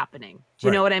really happening. Do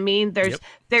you know what I mean?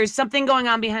 There's something going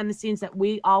on behind the scenes that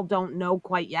we all don't know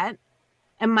quite yet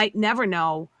and might never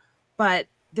know, but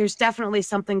there's definitely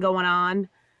something going on,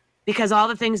 because all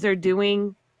the things they're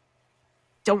doing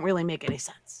don't really make any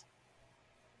sense.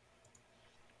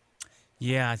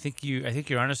 Yeah, I think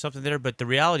you're onto something there, but the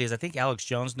reality is I think Alex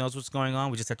Jones knows what's going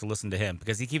on. We just have to listen to him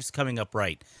because he keeps coming up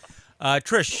right.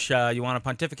 Trish, you want to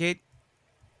pontificate?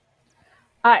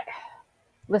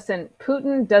 Listen,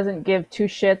 Putin doesn't give two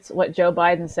shits what Joe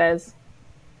Biden says.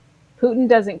 Putin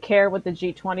doesn't care what the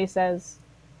G20 says.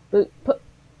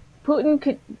 Putin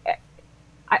could...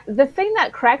 the thing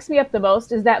that cracks me up the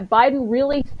most is that Biden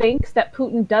really thinks that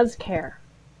Putin does care.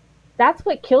 That's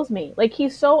what kills me. Like,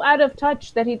 he's so out of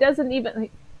touch that he doesn't even...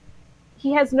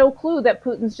 He has no clue that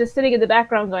Putin's just sitting in the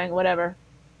background going, whatever.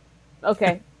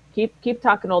 Okay, keep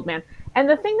talking, old man. And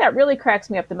the thing that really cracks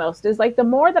me up the most is, like, the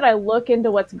more that I look into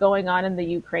what's going on in the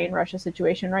Ukraine-Russia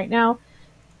situation right now,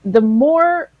 the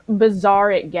more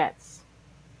bizarre it gets.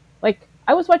 Like,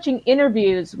 I was watching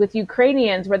interviews with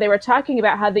Ukrainians where they were talking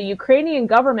about how the Ukrainian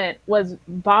government was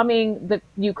bombing the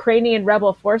Ukrainian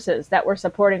rebel forces that were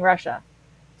supporting Russia.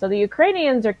 So the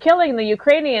Ukrainians are killing the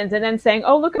Ukrainians and then saying,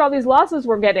 oh, look at all these losses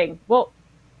we're getting. Well,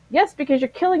 yes, because you're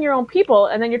killing your own people,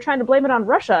 and then you're trying to blame it on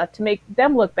Russia to make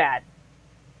them look bad.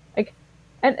 Like,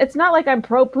 and it's not like I'm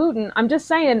pro-Putin. I'm just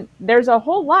saying there's a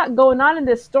whole lot going on in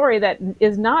this story that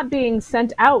is not being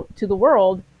sent out to the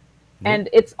world, And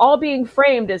it's all being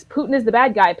framed as Putin is the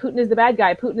bad guy, Putin is the bad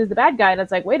guy, Putin is the bad guy. And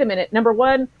it's like, wait a minute. Number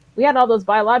one, we had all those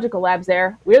biological labs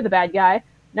there. We're the bad guy.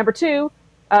 Number two,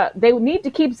 they need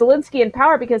to keep Zelensky in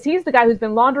power because he's the guy who's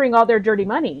been laundering all their dirty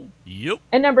money. Yep.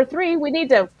 And number three, we need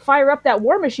to fire up that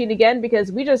war machine again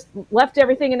because we just left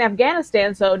everything in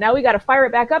Afghanistan. So now we got to fire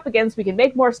it back up again so we can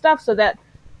make more stuff so that,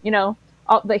 Northrop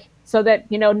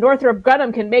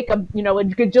Grumman can make a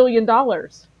gajillion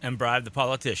dollars. And bribe the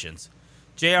politicians.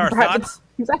 JR, thoughts?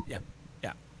 Exactly.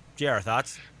 Yeah. JR,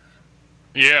 thoughts?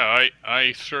 Yeah,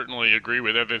 I certainly agree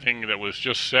with everything that was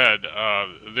just said.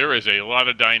 There is a lot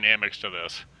of dynamics to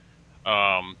this.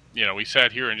 We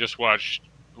sat here and just watched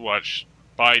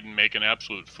Biden make an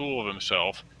absolute fool of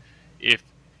himself. If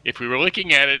we were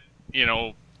looking at it,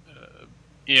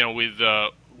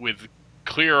 with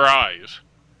clear eyes,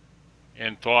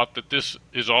 and thought that this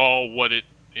is all what it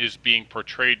is being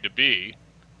portrayed to be,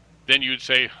 then you'd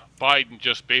say Biden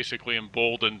just basically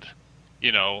emboldened,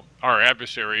 our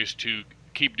adversaries to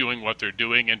keep doing what they're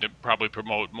doing and to probably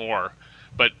promote more.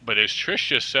 But as Trish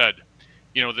just said,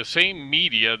 the same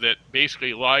media that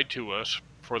basically lied to us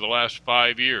for the last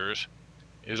 5 years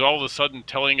is all of a sudden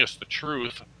telling us the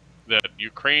truth that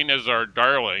Ukraine is our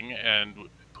darling and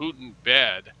Putin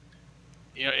bad.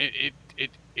 It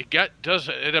does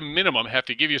at a minimum have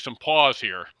to give you some pause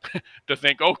here to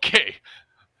think, okay,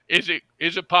 is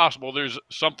it possible there's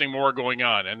something more going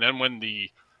on? And then when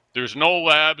there's no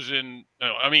labs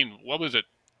what was it?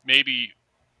 Maybe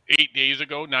 9 days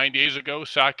ago,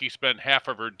 Psaki spent half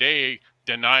of her day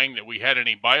denying that we had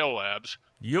any biolabs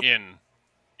in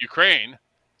Ukraine,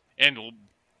 and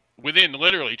within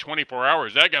literally 24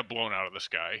 hours, that got blown out of the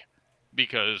sky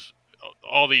because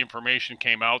all the information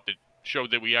came out that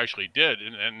showed that we actually did,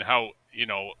 and how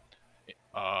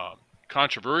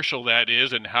controversial that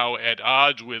is, and how at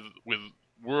odds with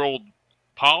world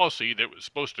policy that was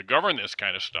supposed to govern this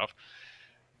kind of stuff.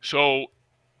 So,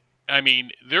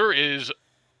 there is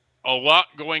a lot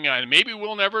going on. Maybe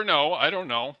we'll never know. I don't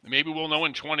know. Maybe we'll know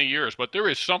in 20 years. But there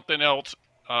is something else,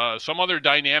 some other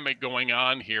dynamic going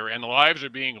on here, and lives are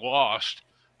being lost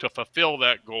to fulfill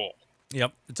that goal.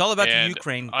 Yep. It's all about the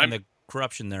Ukraine and the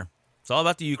corruption there. It's all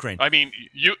about the Ukraine.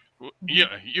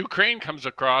 Ukraine comes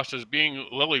across as being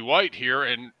lily white here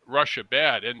and Russia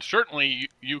bad. And certainly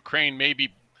Ukraine may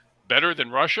be better than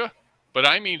Russia, but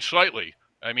slightly.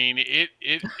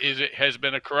 It has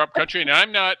been a corrupt country. And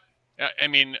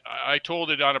I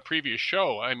told it on a previous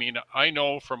show. I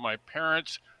know from my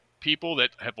parents, people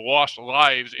that have lost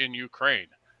lives in Ukraine,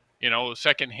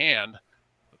 secondhand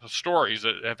stories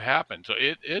that have happened. So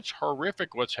it's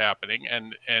horrific what's happening,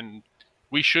 and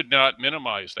we should not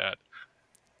minimize that.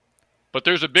 But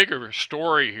there's a bigger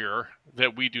story here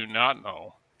that we do not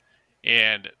know,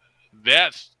 and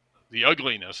that's the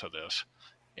ugliness of this.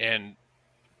 And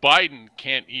Biden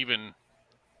can't even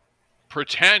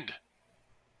pretend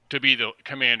to be the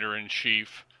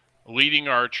commander-in-chief, leading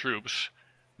our troops,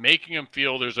 making them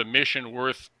feel there's a mission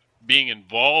worth being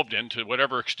involved in to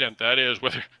whatever extent that is.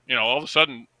 Whether, all of a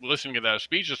sudden, listening to that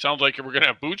speech, it sounds like we're going to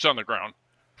have boots on the ground.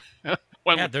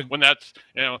 when that's,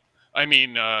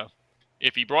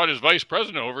 if he brought his vice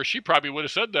president over, she probably would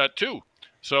have said that too.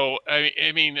 So,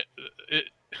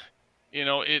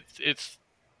 it's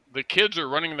the kids are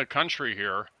running the country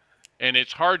here, and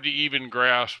it's hard to even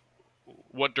grasp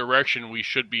what direction we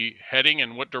should be heading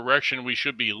and what direction we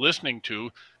should be listening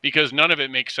to, because none of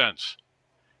it makes sense.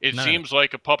 It seems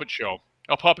like a puppet show.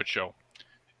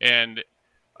 And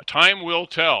time will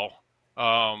tell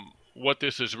what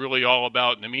this is really all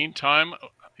about. In the meantime,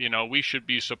 we should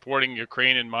be supporting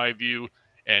Ukraine, in my view,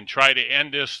 and try to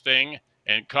end this thing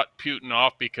and cut Putin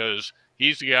off, because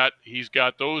he's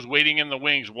got those waiting in the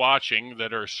wings watching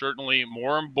that are certainly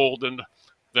more emboldened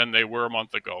than they were a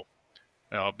month ago,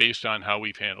 based on how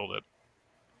we've handled it.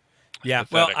 Yeah,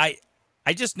 Pathetic. well,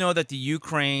 I just know that the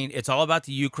Ukraine, it's all about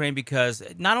the Ukraine, because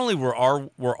not only were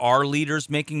our leaders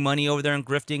making money over there and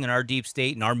grifting, and our deep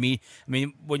state and our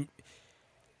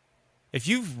if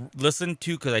you've listened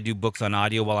to, because I do books on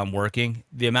audio while I'm working,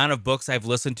 the amount of books I've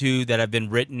listened to that have been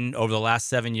written over the last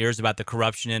 7 years about the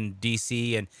corruption in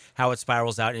D.C. and how it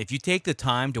spirals out. And if you take the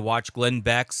time to watch Glenn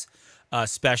Beck's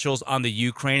specials on the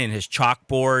Ukraine and his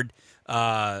chalkboard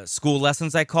school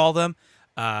lessons, I call them,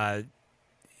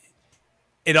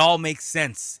 it all makes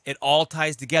sense. It all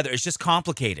ties together. It's just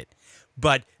complicated.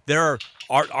 But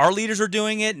our leaders are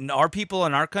doing it, and our people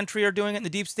in our country are doing it in the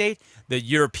deep state. The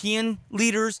European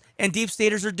leaders and deep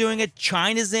staters are doing it.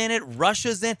 China's in it.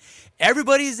 Russia's in.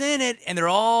 Everybody's in it, and they're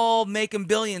all making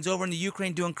billions over in the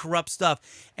Ukraine doing corrupt stuff.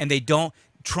 And they don't.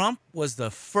 Trump was the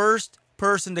first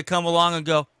person to come along and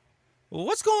go, well,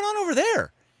 what's going on over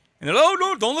there? And they're, oh,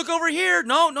 no, don't look over here.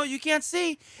 No, no, you can't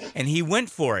see. And he went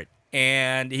for it.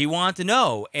 And he wanted to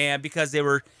know. And because they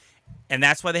were, and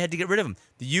that's why they had to get rid of him.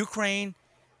 The Ukraine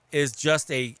is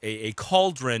just a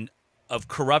cauldron of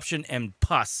corruption and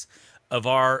pus of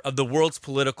the world's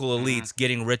political elites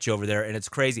getting rich over there. And it's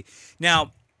crazy.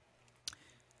 Now,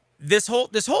 this whole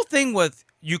thing with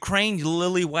Ukraine,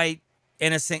 lily white,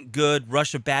 innocent, good,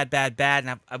 Russia, bad, bad, bad.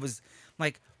 And I was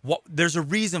like, what? There's a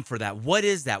reason for that. What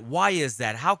is that? Why is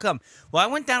that? How come? Well, I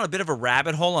went down a bit of a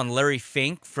rabbit hole on Larry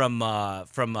Fink from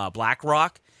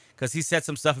BlackRock because he said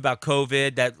some stuff about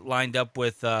COVID that lined up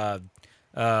with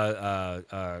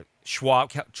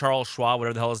Schwab, Charles Schwab,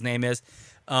 whatever the hell his name is.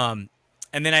 And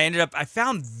then I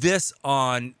found this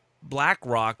on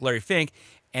BlackRock, Larry Fink,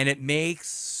 and it makes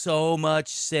so much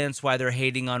sense why they're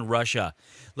hating on Russia.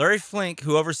 Larry Fink,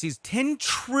 who oversees $10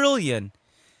 trillion,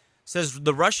 says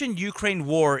the Russian-Ukraine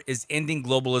war is ending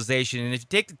globalization. And if you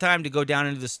take the time to go down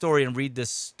into the story and read this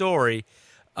story,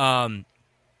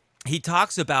 he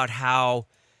talks about how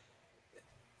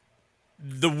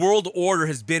the world order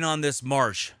has been on this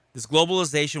march. This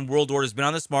globalization world order has been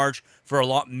on this march for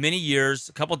many years,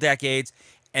 a couple decades,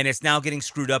 and it's now getting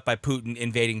screwed up by Putin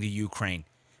invading the Ukraine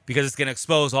because it's going to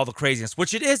expose all the craziness,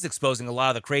 which it is exposing a lot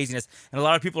of the craziness, and a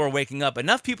lot of people are waking up.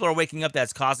 Enough people are waking up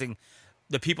that's causing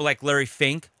the people like Larry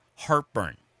Fink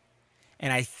heartburn.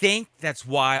 And I think that's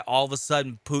why all of a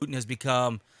sudden Putin has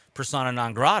become persona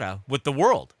non grata with the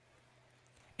world.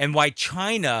 And why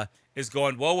China is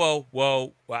going, whoa, whoa,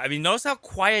 whoa. I mean, notice how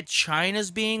quiet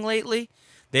China's being lately?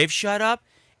 They've shut up.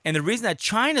 And the reason that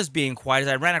China's being quiet is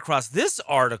I ran across this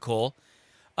article.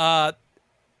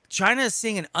 China is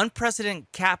seeing an unprecedented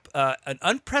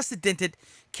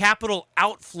capital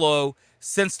outflow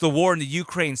since the war in the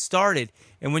Ukraine started.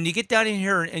 And when you get down in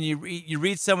here and you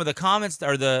read some of the comments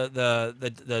or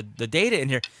the data in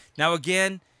here, now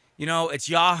again, you know, it's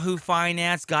Yahoo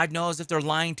Finance. God knows if they're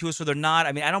lying to us or they're not.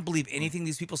 I mean, I don't believe anything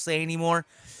these people say anymore.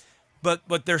 But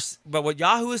what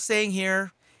Yahoo is saying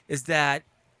here is that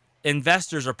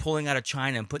investors are pulling out of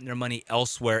China and putting their money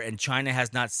elsewhere, and China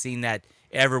has not seen that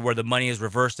ever, where the money is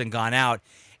reversed and gone out.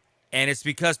 And it's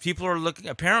because people are looking,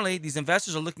 apparently these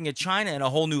investors are looking at China in a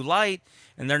whole new light,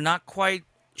 and they're not quite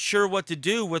sure what to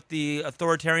do with the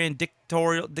authoritarian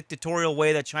dictatorial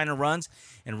way that China runs,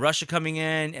 and Russia coming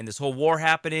in and this whole war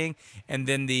happening, and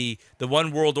then the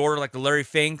one world order like the Larry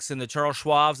Finks and the Charles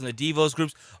Schwabs and the Devos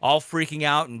groups all freaking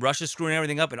out, and Russia screwing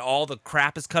everything up, and all the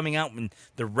crap is coming out, and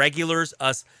the regulars,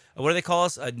 us, what do they call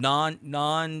us?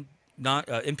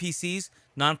 NPCs,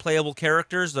 non-playable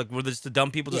characters. Like, we're just the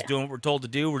dumb people just doing what we're told to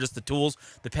do. We're just the tools,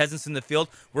 the peasants in the field.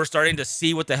 We're starting to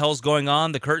see what the hell's going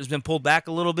on. The curtain's been pulled back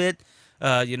a little bit,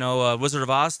 Wizard of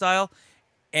Oz style,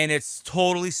 and it's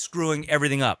totally screwing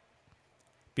everything up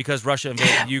because Russia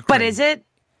invaded Ukraine. But is it?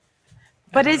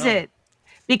 But is it?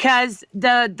 Because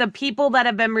the people that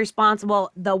have been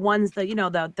responsible, the ones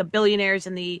that, the billionaires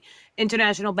and the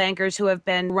international bankers who have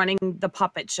been running the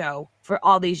puppet show for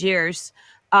all these years,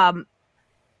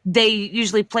 they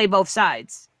usually play both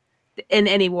sides in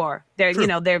any war.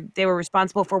 They were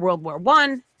responsible for World War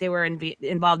I. They were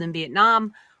involved in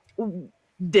Vietnam.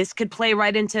 This could play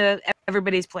right into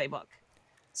everybody's playbook.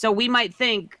 So we might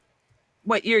think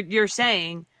what you're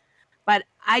saying, but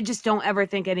I just don't ever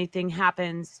think anything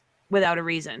happens without a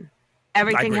reason.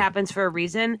 Everything happens for a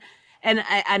reason, and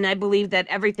I believe that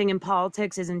everything in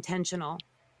politics is intentional.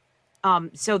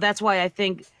 So that's why I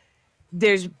think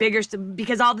there's bigger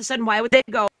because all of a sudden, why would they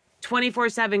go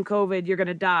 24/7 COVID? You're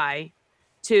gonna die.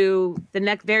 To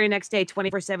the very next day,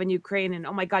 24/7 Ukraine, and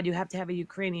oh my God, you have to have a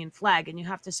Ukrainian flag, and you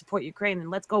have to support Ukraine,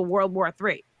 and let's go World War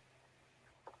III.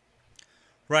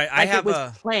 Right, it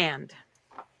was planned.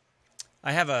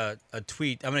 I have a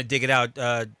tweet. I'm going to dig it out.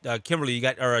 Kimberly,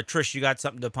 Trish, you got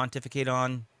something to pontificate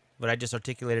on what I just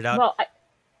articulated out? Well,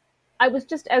 I was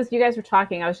just, as you guys were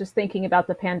talking, I was just thinking about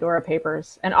the Pandora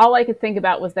Papers, and all I could think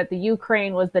about was that the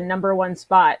Ukraine was the #1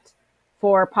 spot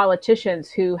for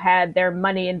politicians who had their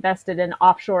money invested in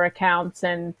offshore accounts.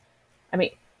 And I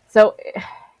mean, so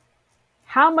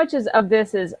how much of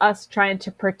this is us trying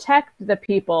to protect the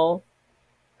people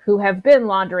who have been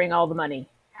laundering all the money?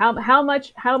 How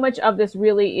much of this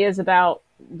really is about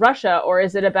Russia, or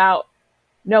is it about,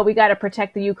 no, we got to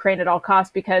protect the Ukraine at all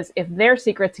costs, because if their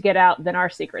secrets get out, then our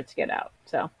secrets get out.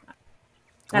 So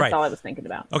that's all I was thinking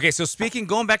about. Okay, so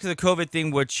going back to the COVID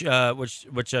thing, which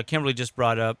Kimberly just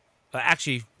brought up.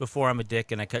 Actually, before I'm a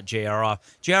dick and I cut JR off.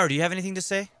 JR, do you have anything to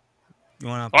say? You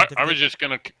want to? I was just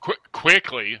going to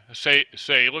quickly say,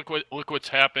 look what's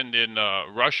happened in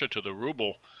Russia to the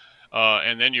ruble,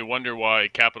 and then you wonder why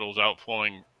capital's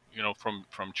outflowing,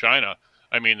 from China.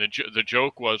 I mean, the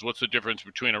joke was, what's the difference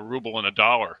between a ruble and a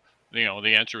dollar?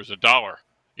 the answer is $1.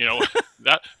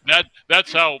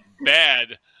 That's how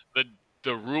bad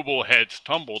the ruble has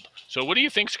tumbled. So what do you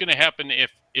think is going to happen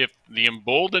if the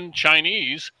emboldened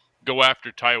Chinese go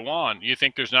after Taiwan? You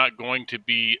think there's not going to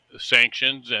be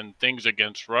sanctions and things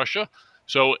against Russia?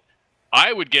 So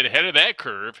I would get ahead of that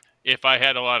curve if I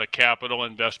had a lot of capital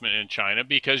investment in China,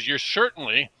 because you're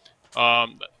certainly,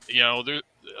 the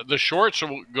shorts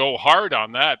will go hard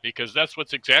on that, because that's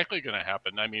what's exactly going to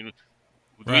happen. I mean,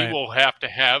 we Right. will have to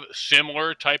have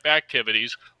similar type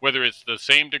activities, whether it's the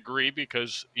same degree,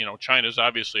 because China's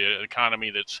obviously an economy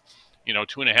that's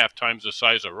 2.5 times the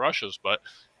size of Russia's, but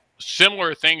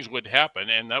similar things would happen,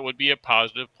 and that would be a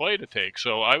positive play to take.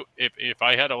 So if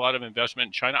I had a lot of investment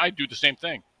in China, I'd do the same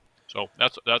thing. So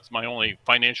that's my only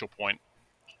financial point.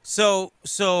 So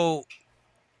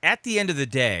at the end of the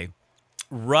day,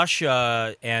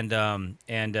 Russia and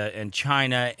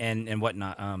China and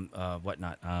whatnot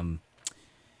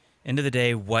end of the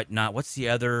day, whatnot. What's the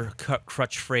other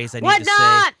crutch phrase I need to say?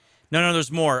 Whatnot? No,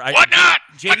 there's more. Whatnot?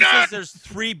 JD says there's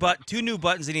two new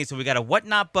buttons he needs. So we got a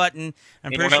whatnot button.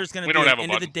 I'm pretty sure it's going to be an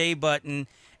end of the day button.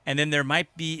 And then there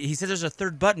might be, he said there's a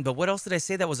third button, but what else did I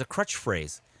say that was a crutch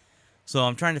phrase? So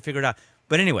I'm trying to figure it out.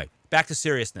 But anyway, back to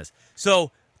seriousness.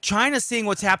 So China's seeing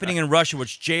what's happening in Russia,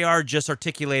 which JR just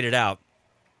articulated out.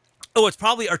 Oh, it's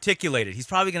probably articulated. He's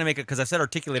probably going to make it, because I said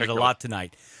articulated a lot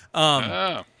tonight.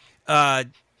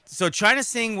 So China's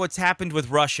seeing what's happened with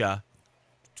Russia,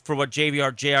 for what JR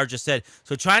just said.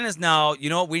 So China's now,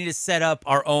 we need to set up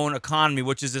our own economy,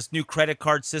 which is this new credit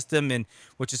card system, and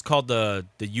which is called the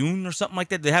yuan or something like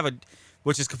that. They have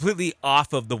which is completely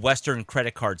off of the Western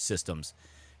credit card systems.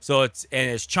 So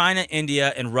it's China,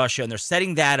 India, and Russia, and they're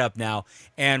setting that up now.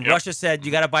 And Russia said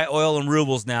you got to buy oil in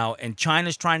rubles now, and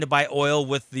China's trying to buy oil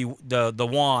with the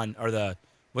yuan, or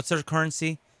what's their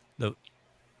currency?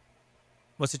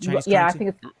 What's the Chinese currency? I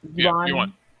think it's yuan.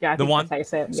 Yuan. Yeah, I think that's how you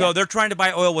say it. So they're trying to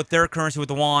buy oil with their currency, with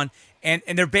the yuan, and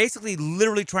they're basically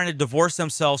literally trying to divorce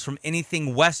themselves from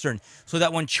anything Western, so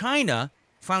that when China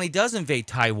finally does invade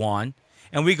Taiwan,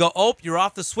 and we go, oh, you're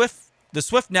off the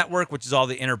SWIFT network, which is all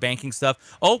the interbanking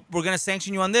stuff. Oh, we're going to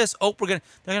sanction you on this. Oh, they're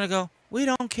going to go, we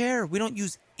don't care. We don't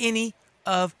use any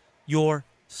of your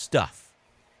stuff.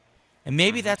 And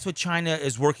maybe that's what China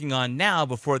is working on now.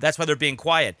 That's why they're being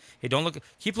quiet. Hey,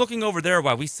 keep looking over there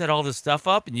while we set all this stuff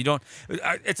up, and you don't.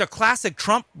 It's a classic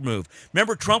Trump move.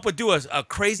 Remember, Trump would do a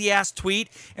crazy ass tweet,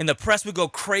 and the press would go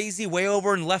crazy way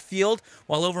over in left field,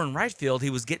 while over in right field he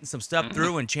was getting some stuff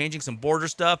through and changing some border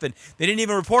stuff, and they didn't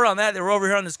even report on that. They were over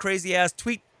here on this crazy ass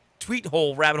tweet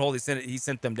rabbit hole he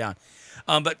sent them down.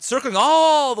 But circling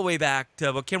all the way back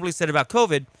to what Kimberly said about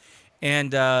COVID and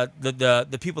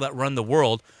the people that run the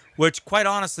world, which quite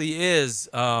honestly is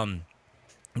the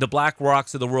Black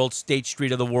Rocks of the world, State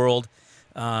Street of the world.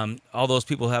 All those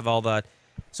people have all that.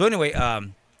 So anyway,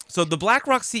 so the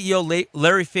BlackRock CEO,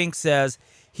 Larry Fink, says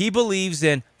he believes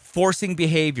in forcing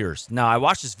behaviors. Now, I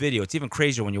watched this video. It's even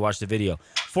crazier when you watch the video.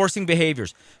 Forcing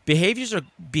behaviors. Behaviors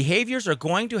are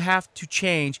going to have to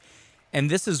change, and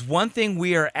this is one thing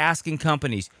we are asking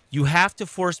companies. You have to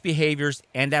force behaviors,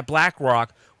 and at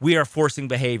BlackRock, we are forcing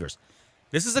behaviors.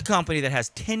 This is a company that has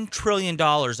 $10 trillion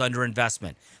under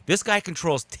investment. This guy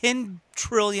controls $10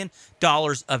 trillion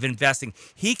of investing.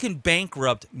 He can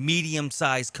bankrupt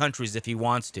medium-sized countries if he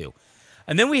wants to.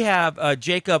 And then we have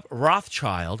Jacob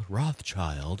Rothschild.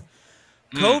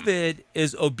 COVID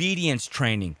is obedience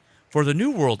training. For the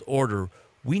New World Order,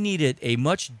 we needed a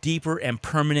much deeper and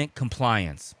permanent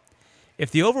compliance.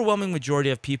 If the overwhelming majority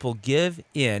of people give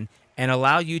in and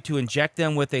allow you to inject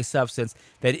them with a substance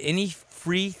that any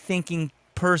free-thinking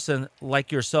person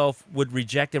like yourself would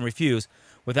reject and refuse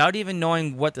without even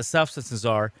knowing what the substances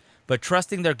are, but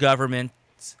trusting their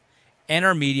governments and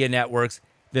our media networks,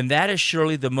 then that is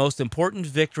surely the most important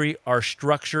victory our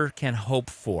structure can hope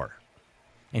for.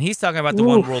 And he's talking about the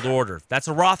One World Order. That's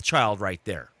a Rothschild right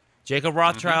there. Jacob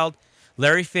Rothschild,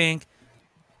 Larry Fink,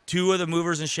 two of the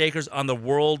movers and shakers on the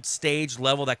world stage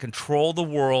level that control the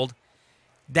world.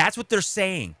 That's what they're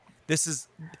saying.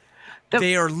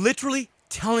 They are literally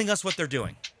telling us what they're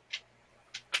doing.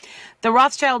 The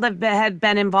Rothschild had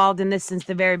been involved in this since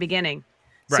the very beginning.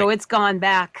 Right. So it's gone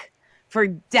back for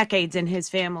decades in his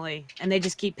family, and they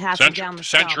just keep passing down the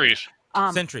centuries.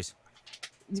 Centuries.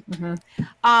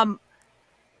 Mm-hmm.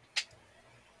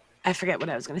 I forget what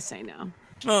I was going to say now.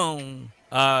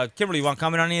 Oh, Kimberly, you want to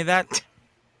comment on any of that?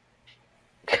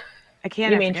 I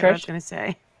can't. I forget what I was going to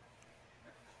say.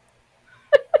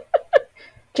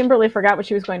 Kimberly forgot what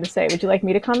she was going to say. Would you like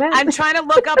me to comment? I'm trying to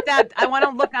look up that.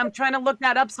 I'm trying to look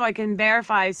that up so I can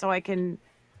verify, so I can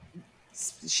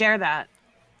share that.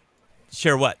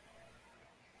 Share what?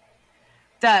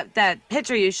 that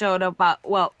picture you showed about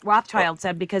Rothschild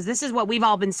said, because this is what we've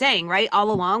all been saying, right?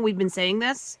 All along, we've been saying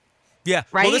this. Yeah.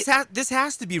 Right? Well, this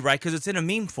has to be right because it's in a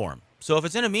meme form. So if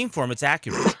it's in a meme form, it's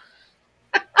accurate.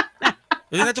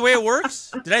 Isn't that the way it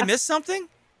works? Did I miss something?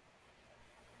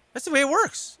 That's the way it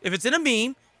works. If it's in a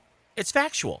meme, it's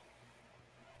factual.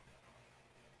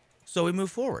 So we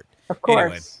move forward. Of course.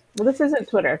 Anyway. Well, this isn't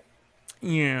Twitter.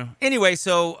 Yeah. Anyway,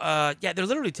 so yeah, they're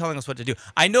literally telling us what to do.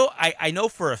 I know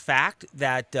for a fact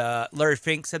that Larry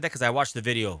Fink said that because I watched the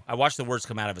video. I watched the words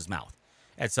come out of his mouth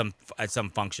at some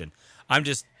function. I'm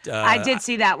just. I did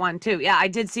see that one too. Yeah, I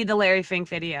did see the Larry Fink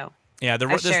video. Yeah,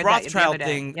 this shared that the Rothschild other day.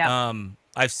 thing. Yep.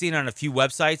 I've seen on a few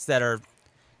websites that are,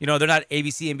 they're not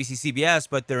ABC, NBC, CBS,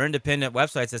 but they're independent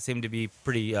websites that seem to be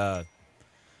pretty,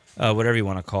 whatever you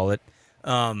want to call it,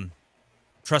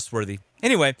 trustworthy.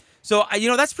 Anyway. So,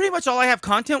 that's pretty much all I have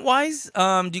content-wise.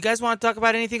 Do you guys want to talk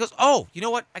about anything else? Oh, you know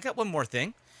what? I got one more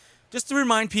thing. Just to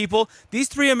remind people, these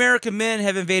 3 American men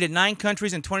have invaded 9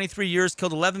 countries in 23 years,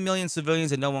 killed 11 million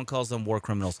civilians, and no one calls them war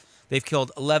criminals. They've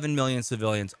killed 11 million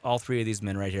civilians, all 3 of these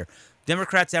men right here.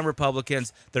 Democrats and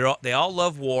Republicans, they all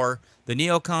love war, the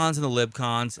neocons and the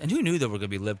libcons. And who knew there were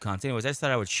going to be libcons? Anyways, I just thought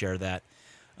I would share that.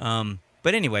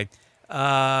 But anyway...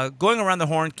 going around the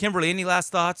horn, Kimberly, any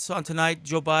last thoughts on tonight?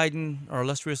 Joe Biden, our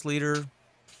illustrious leader?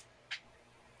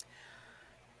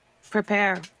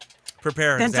 Prepare. That's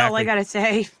Exactly. all I got to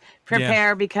say.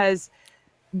 Prepare, because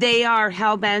they are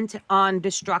hell-bent on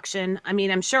destruction. I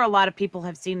mean, I'm sure a lot of people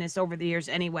have seen this over the years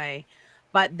anyway,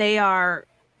 but they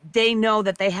know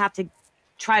that they have to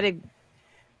try to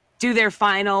do their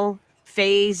final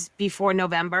phase before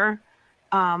November,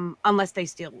 unless they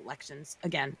steal elections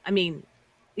again. I mean,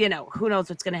 who knows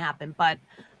what's going to happen, but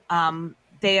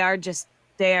they are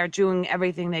doing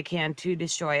everything they can to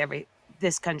destroy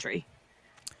this country.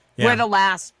 Yeah. We're the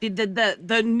last.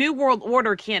 The new world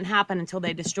order can't happen until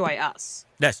they destroy us.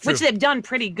 That's true. Which they've done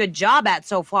pretty good job at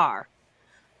so far.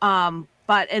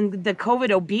 But in the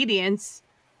COVID obedience,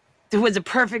 there was a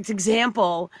perfect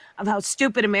example of how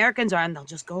stupid Americans are, and they'll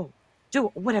just go do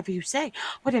whatever you say.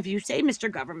 Whatever you say, Mr.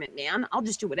 Government Man. I'll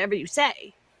just do whatever you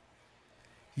say.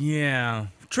 Yeah.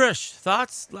 Trish,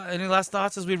 thoughts? Any last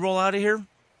thoughts as we roll out of here?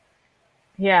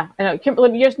 Yeah, I know.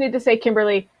 Kimberly, you just need to say,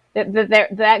 Kimberly,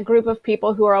 that group of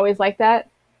people who are always like that.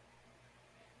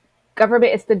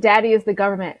 Government, it's the daddy is the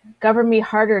government. Govern me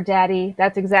harder, daddy.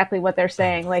 That's exactly what they're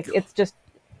saying.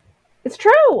 It's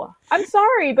true. I'm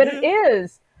sorry, but it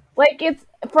is. It's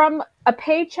from a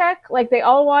paycheck. They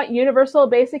all want universal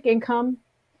basic income,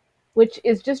 which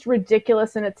is just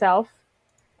ridiculous in itself.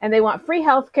 And they want free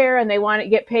health care, and they want to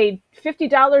get paid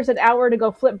 $50 an hour to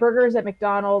go flip burgers at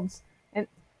McDonald's.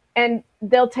 And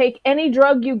they'll take any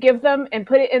drug you give them and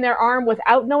put it in their arm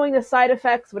without knowing the side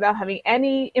effects, without having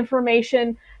any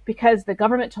information, because the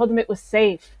government told them it was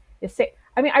safe. It's safe.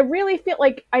 I mean, I really feel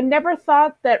like I never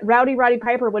thought that Rowdy Roddy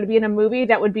Piper would be in a movie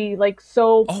that would be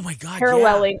so oh my God,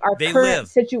 paralleling our current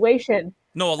situation.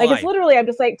 No, lie. It's literally, I'm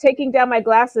just taking down my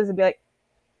glasses and be like,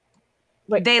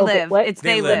 they live. What? It's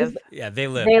they live. Yeah, they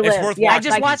live. They it's live. worth Yeah,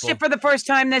 watching. I just watched it for the first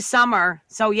time this summer.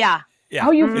 So yeah. Yeah.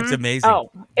 Oh, you? It's amazing. Oh,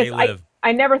 they live.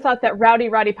 I never thought that Rowdy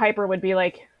Roddy Piper would be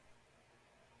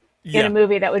in a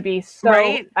movie that would be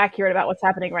so accurate about what's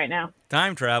happening right now.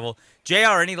 Time travel.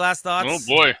 JR, any last thoughts? Oh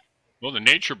boy. Well, the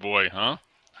nature boy, huh?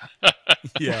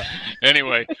 Yeah.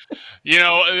 Anyway,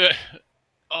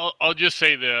 I'll just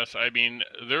say this. I mean,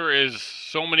 there is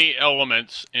so many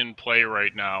elements in play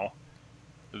right now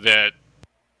that,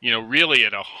 really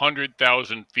at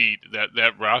 100,000 feet,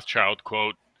 that Rothschild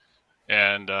quote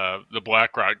and the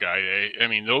BlackRock guy, I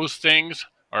mean, those things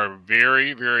are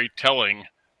very, very telling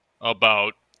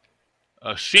about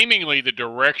seemingly the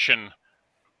direction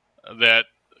that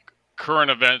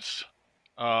current events,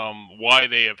 why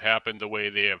they have happened the way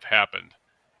they have happened.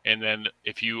 And then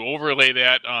if you overlay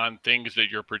that on things that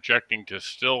you're projecting to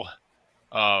still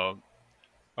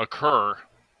occur,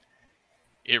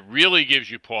 it really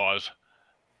gives you pause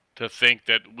to think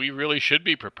that we really should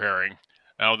be preparing.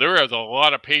 Now, there is a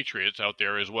lot of patriots out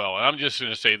there as well. And I'm just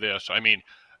going to say this. I mean,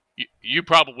 you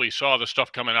probably saw the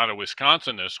stuff coming out of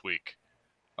Wisconsin this week.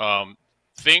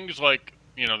 Things like,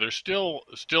 they're still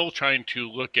trying to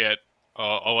look at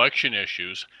election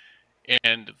issues.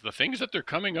 And the things that they're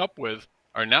coming up with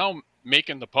are now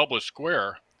making the public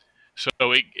square. So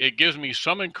it gives me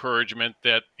some encouragement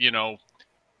that,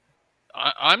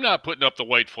 I'm not putting up the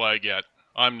white flag yet.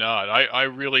 I'm not. I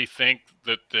really think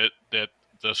that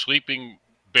the sleeping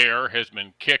bear has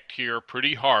been kicked here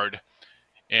pretty hard.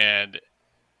 And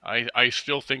I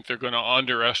still think they're going to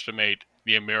underestimate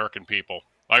the American people.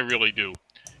 I really do.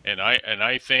 And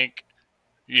I think,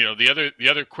 the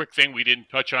other quick thing, we didn't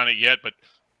touch on it yet, but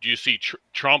do you see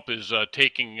Trump is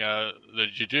taking the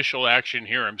judicial action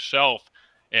here himself,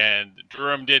 and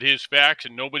Durham did his facts,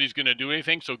 and nobody's going to do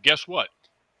anything. So guess what?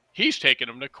 He's taking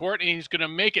them to court, and he's going to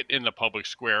make it in the public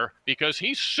square because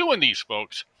he's suing these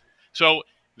folks. So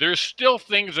there's still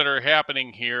things that are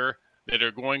happening here that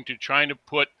are going to try to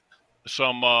put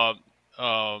some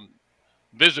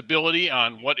visibility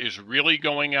on what is really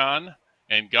going on.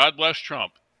 And God bless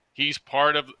Trump. He's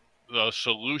part of the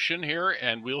solution here,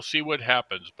 and we'll see what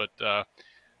happens. But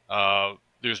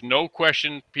there's no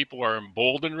question people are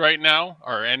emboldened right now.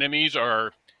 Our enemies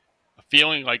are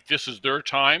feeling like this is their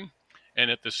time. And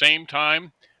at the same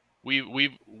time,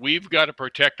 we've got to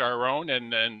protect our own,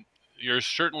 and you're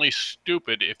certainly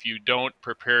stupid if you don't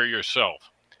prepare yourself.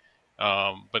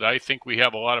 But I think we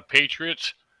have a lot of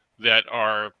patriots that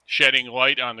are shedding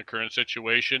light on the current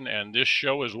situation, and this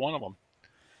show is one of them.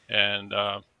 And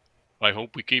I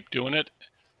hope we keep doing it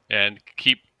and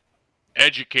keep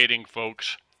educating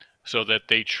folks so that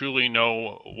they truly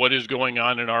know what is going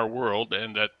on in our world,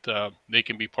 and that they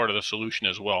can be part of the solution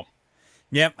as well.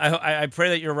 Yep, I pray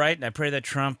that you're right, and I pray that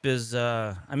Trump is,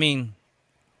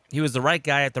 he was the right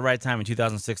guy at the right time in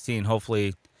 2016.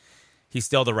 Hopefully he's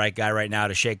still the right guy right now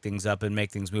to shake things up and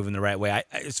make things move in the right way.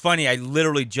 It's funny, I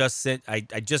literally just I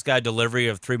just got a delivery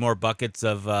of 3 more buckets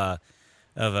of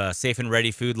safe and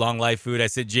ready food, long life food. I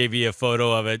sent JV a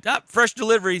photo of it. Fresh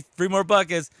delivery, 3 more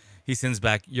buckets. He sends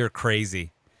back, "You're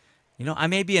crazy." I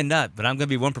may be a nut, but I'm going to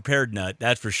be one prepared nut,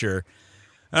 that's for sure.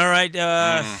 All right,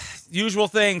 usual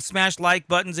thing, smash like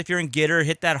buttons if you're in Gitter.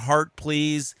 Hit that heart,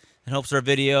 please. It helps our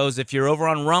videos. If you're over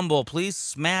on Rumble, please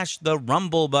smash the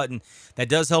Rumble button. That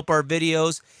does help our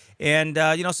videos. And,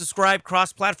 subscribe,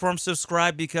 cross-platform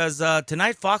subscribe, because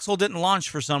tonight Foxhole didn't launch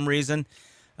for some reason.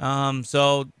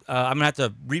 So I'm going to have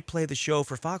to replay the show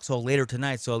for Foxhole later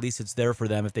tonight, so at least it's there for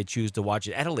them if they choose to watch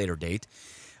it at a later date.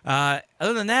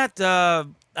 Other than that,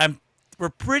 we're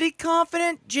pretty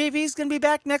confident JV's going to be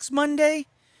back next Monday.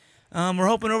 We're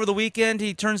hoping over the weekend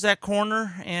he turns that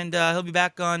corner, and he'll be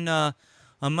back on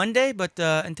Monday. But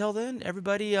until then,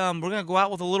 everybody, we're going to go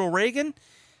out with a little Reagan.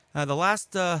 The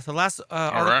last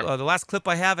article, the last clip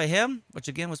I have of him, which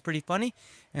again was pretty funny.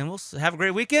 And we'll have a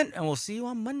great weekend, and we'll see you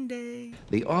on Monday.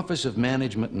 The Office of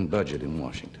Management and Budget in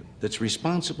Washington, that's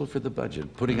responsible for the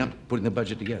budget, putting the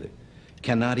budget together,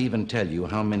 cannot even tell you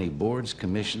how many boards,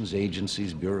 commissions,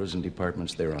 agencies, bureaus, and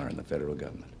departments there are in the federal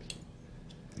government.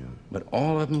 Yeah. But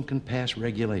all of them can pass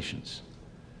regulations,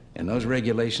 and those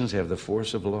regulations have the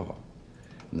force of law.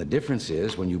 And the difference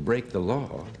is, when you break the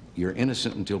law, you're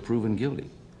innocent until proven guilty.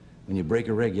 When you break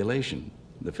a regulation,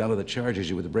 the fellow that charges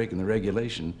you with breaking the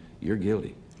regulation, you're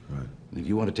guilty. Right. And if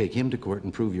you want to take him to court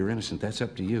and prove you're innocent, that's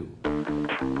up to you.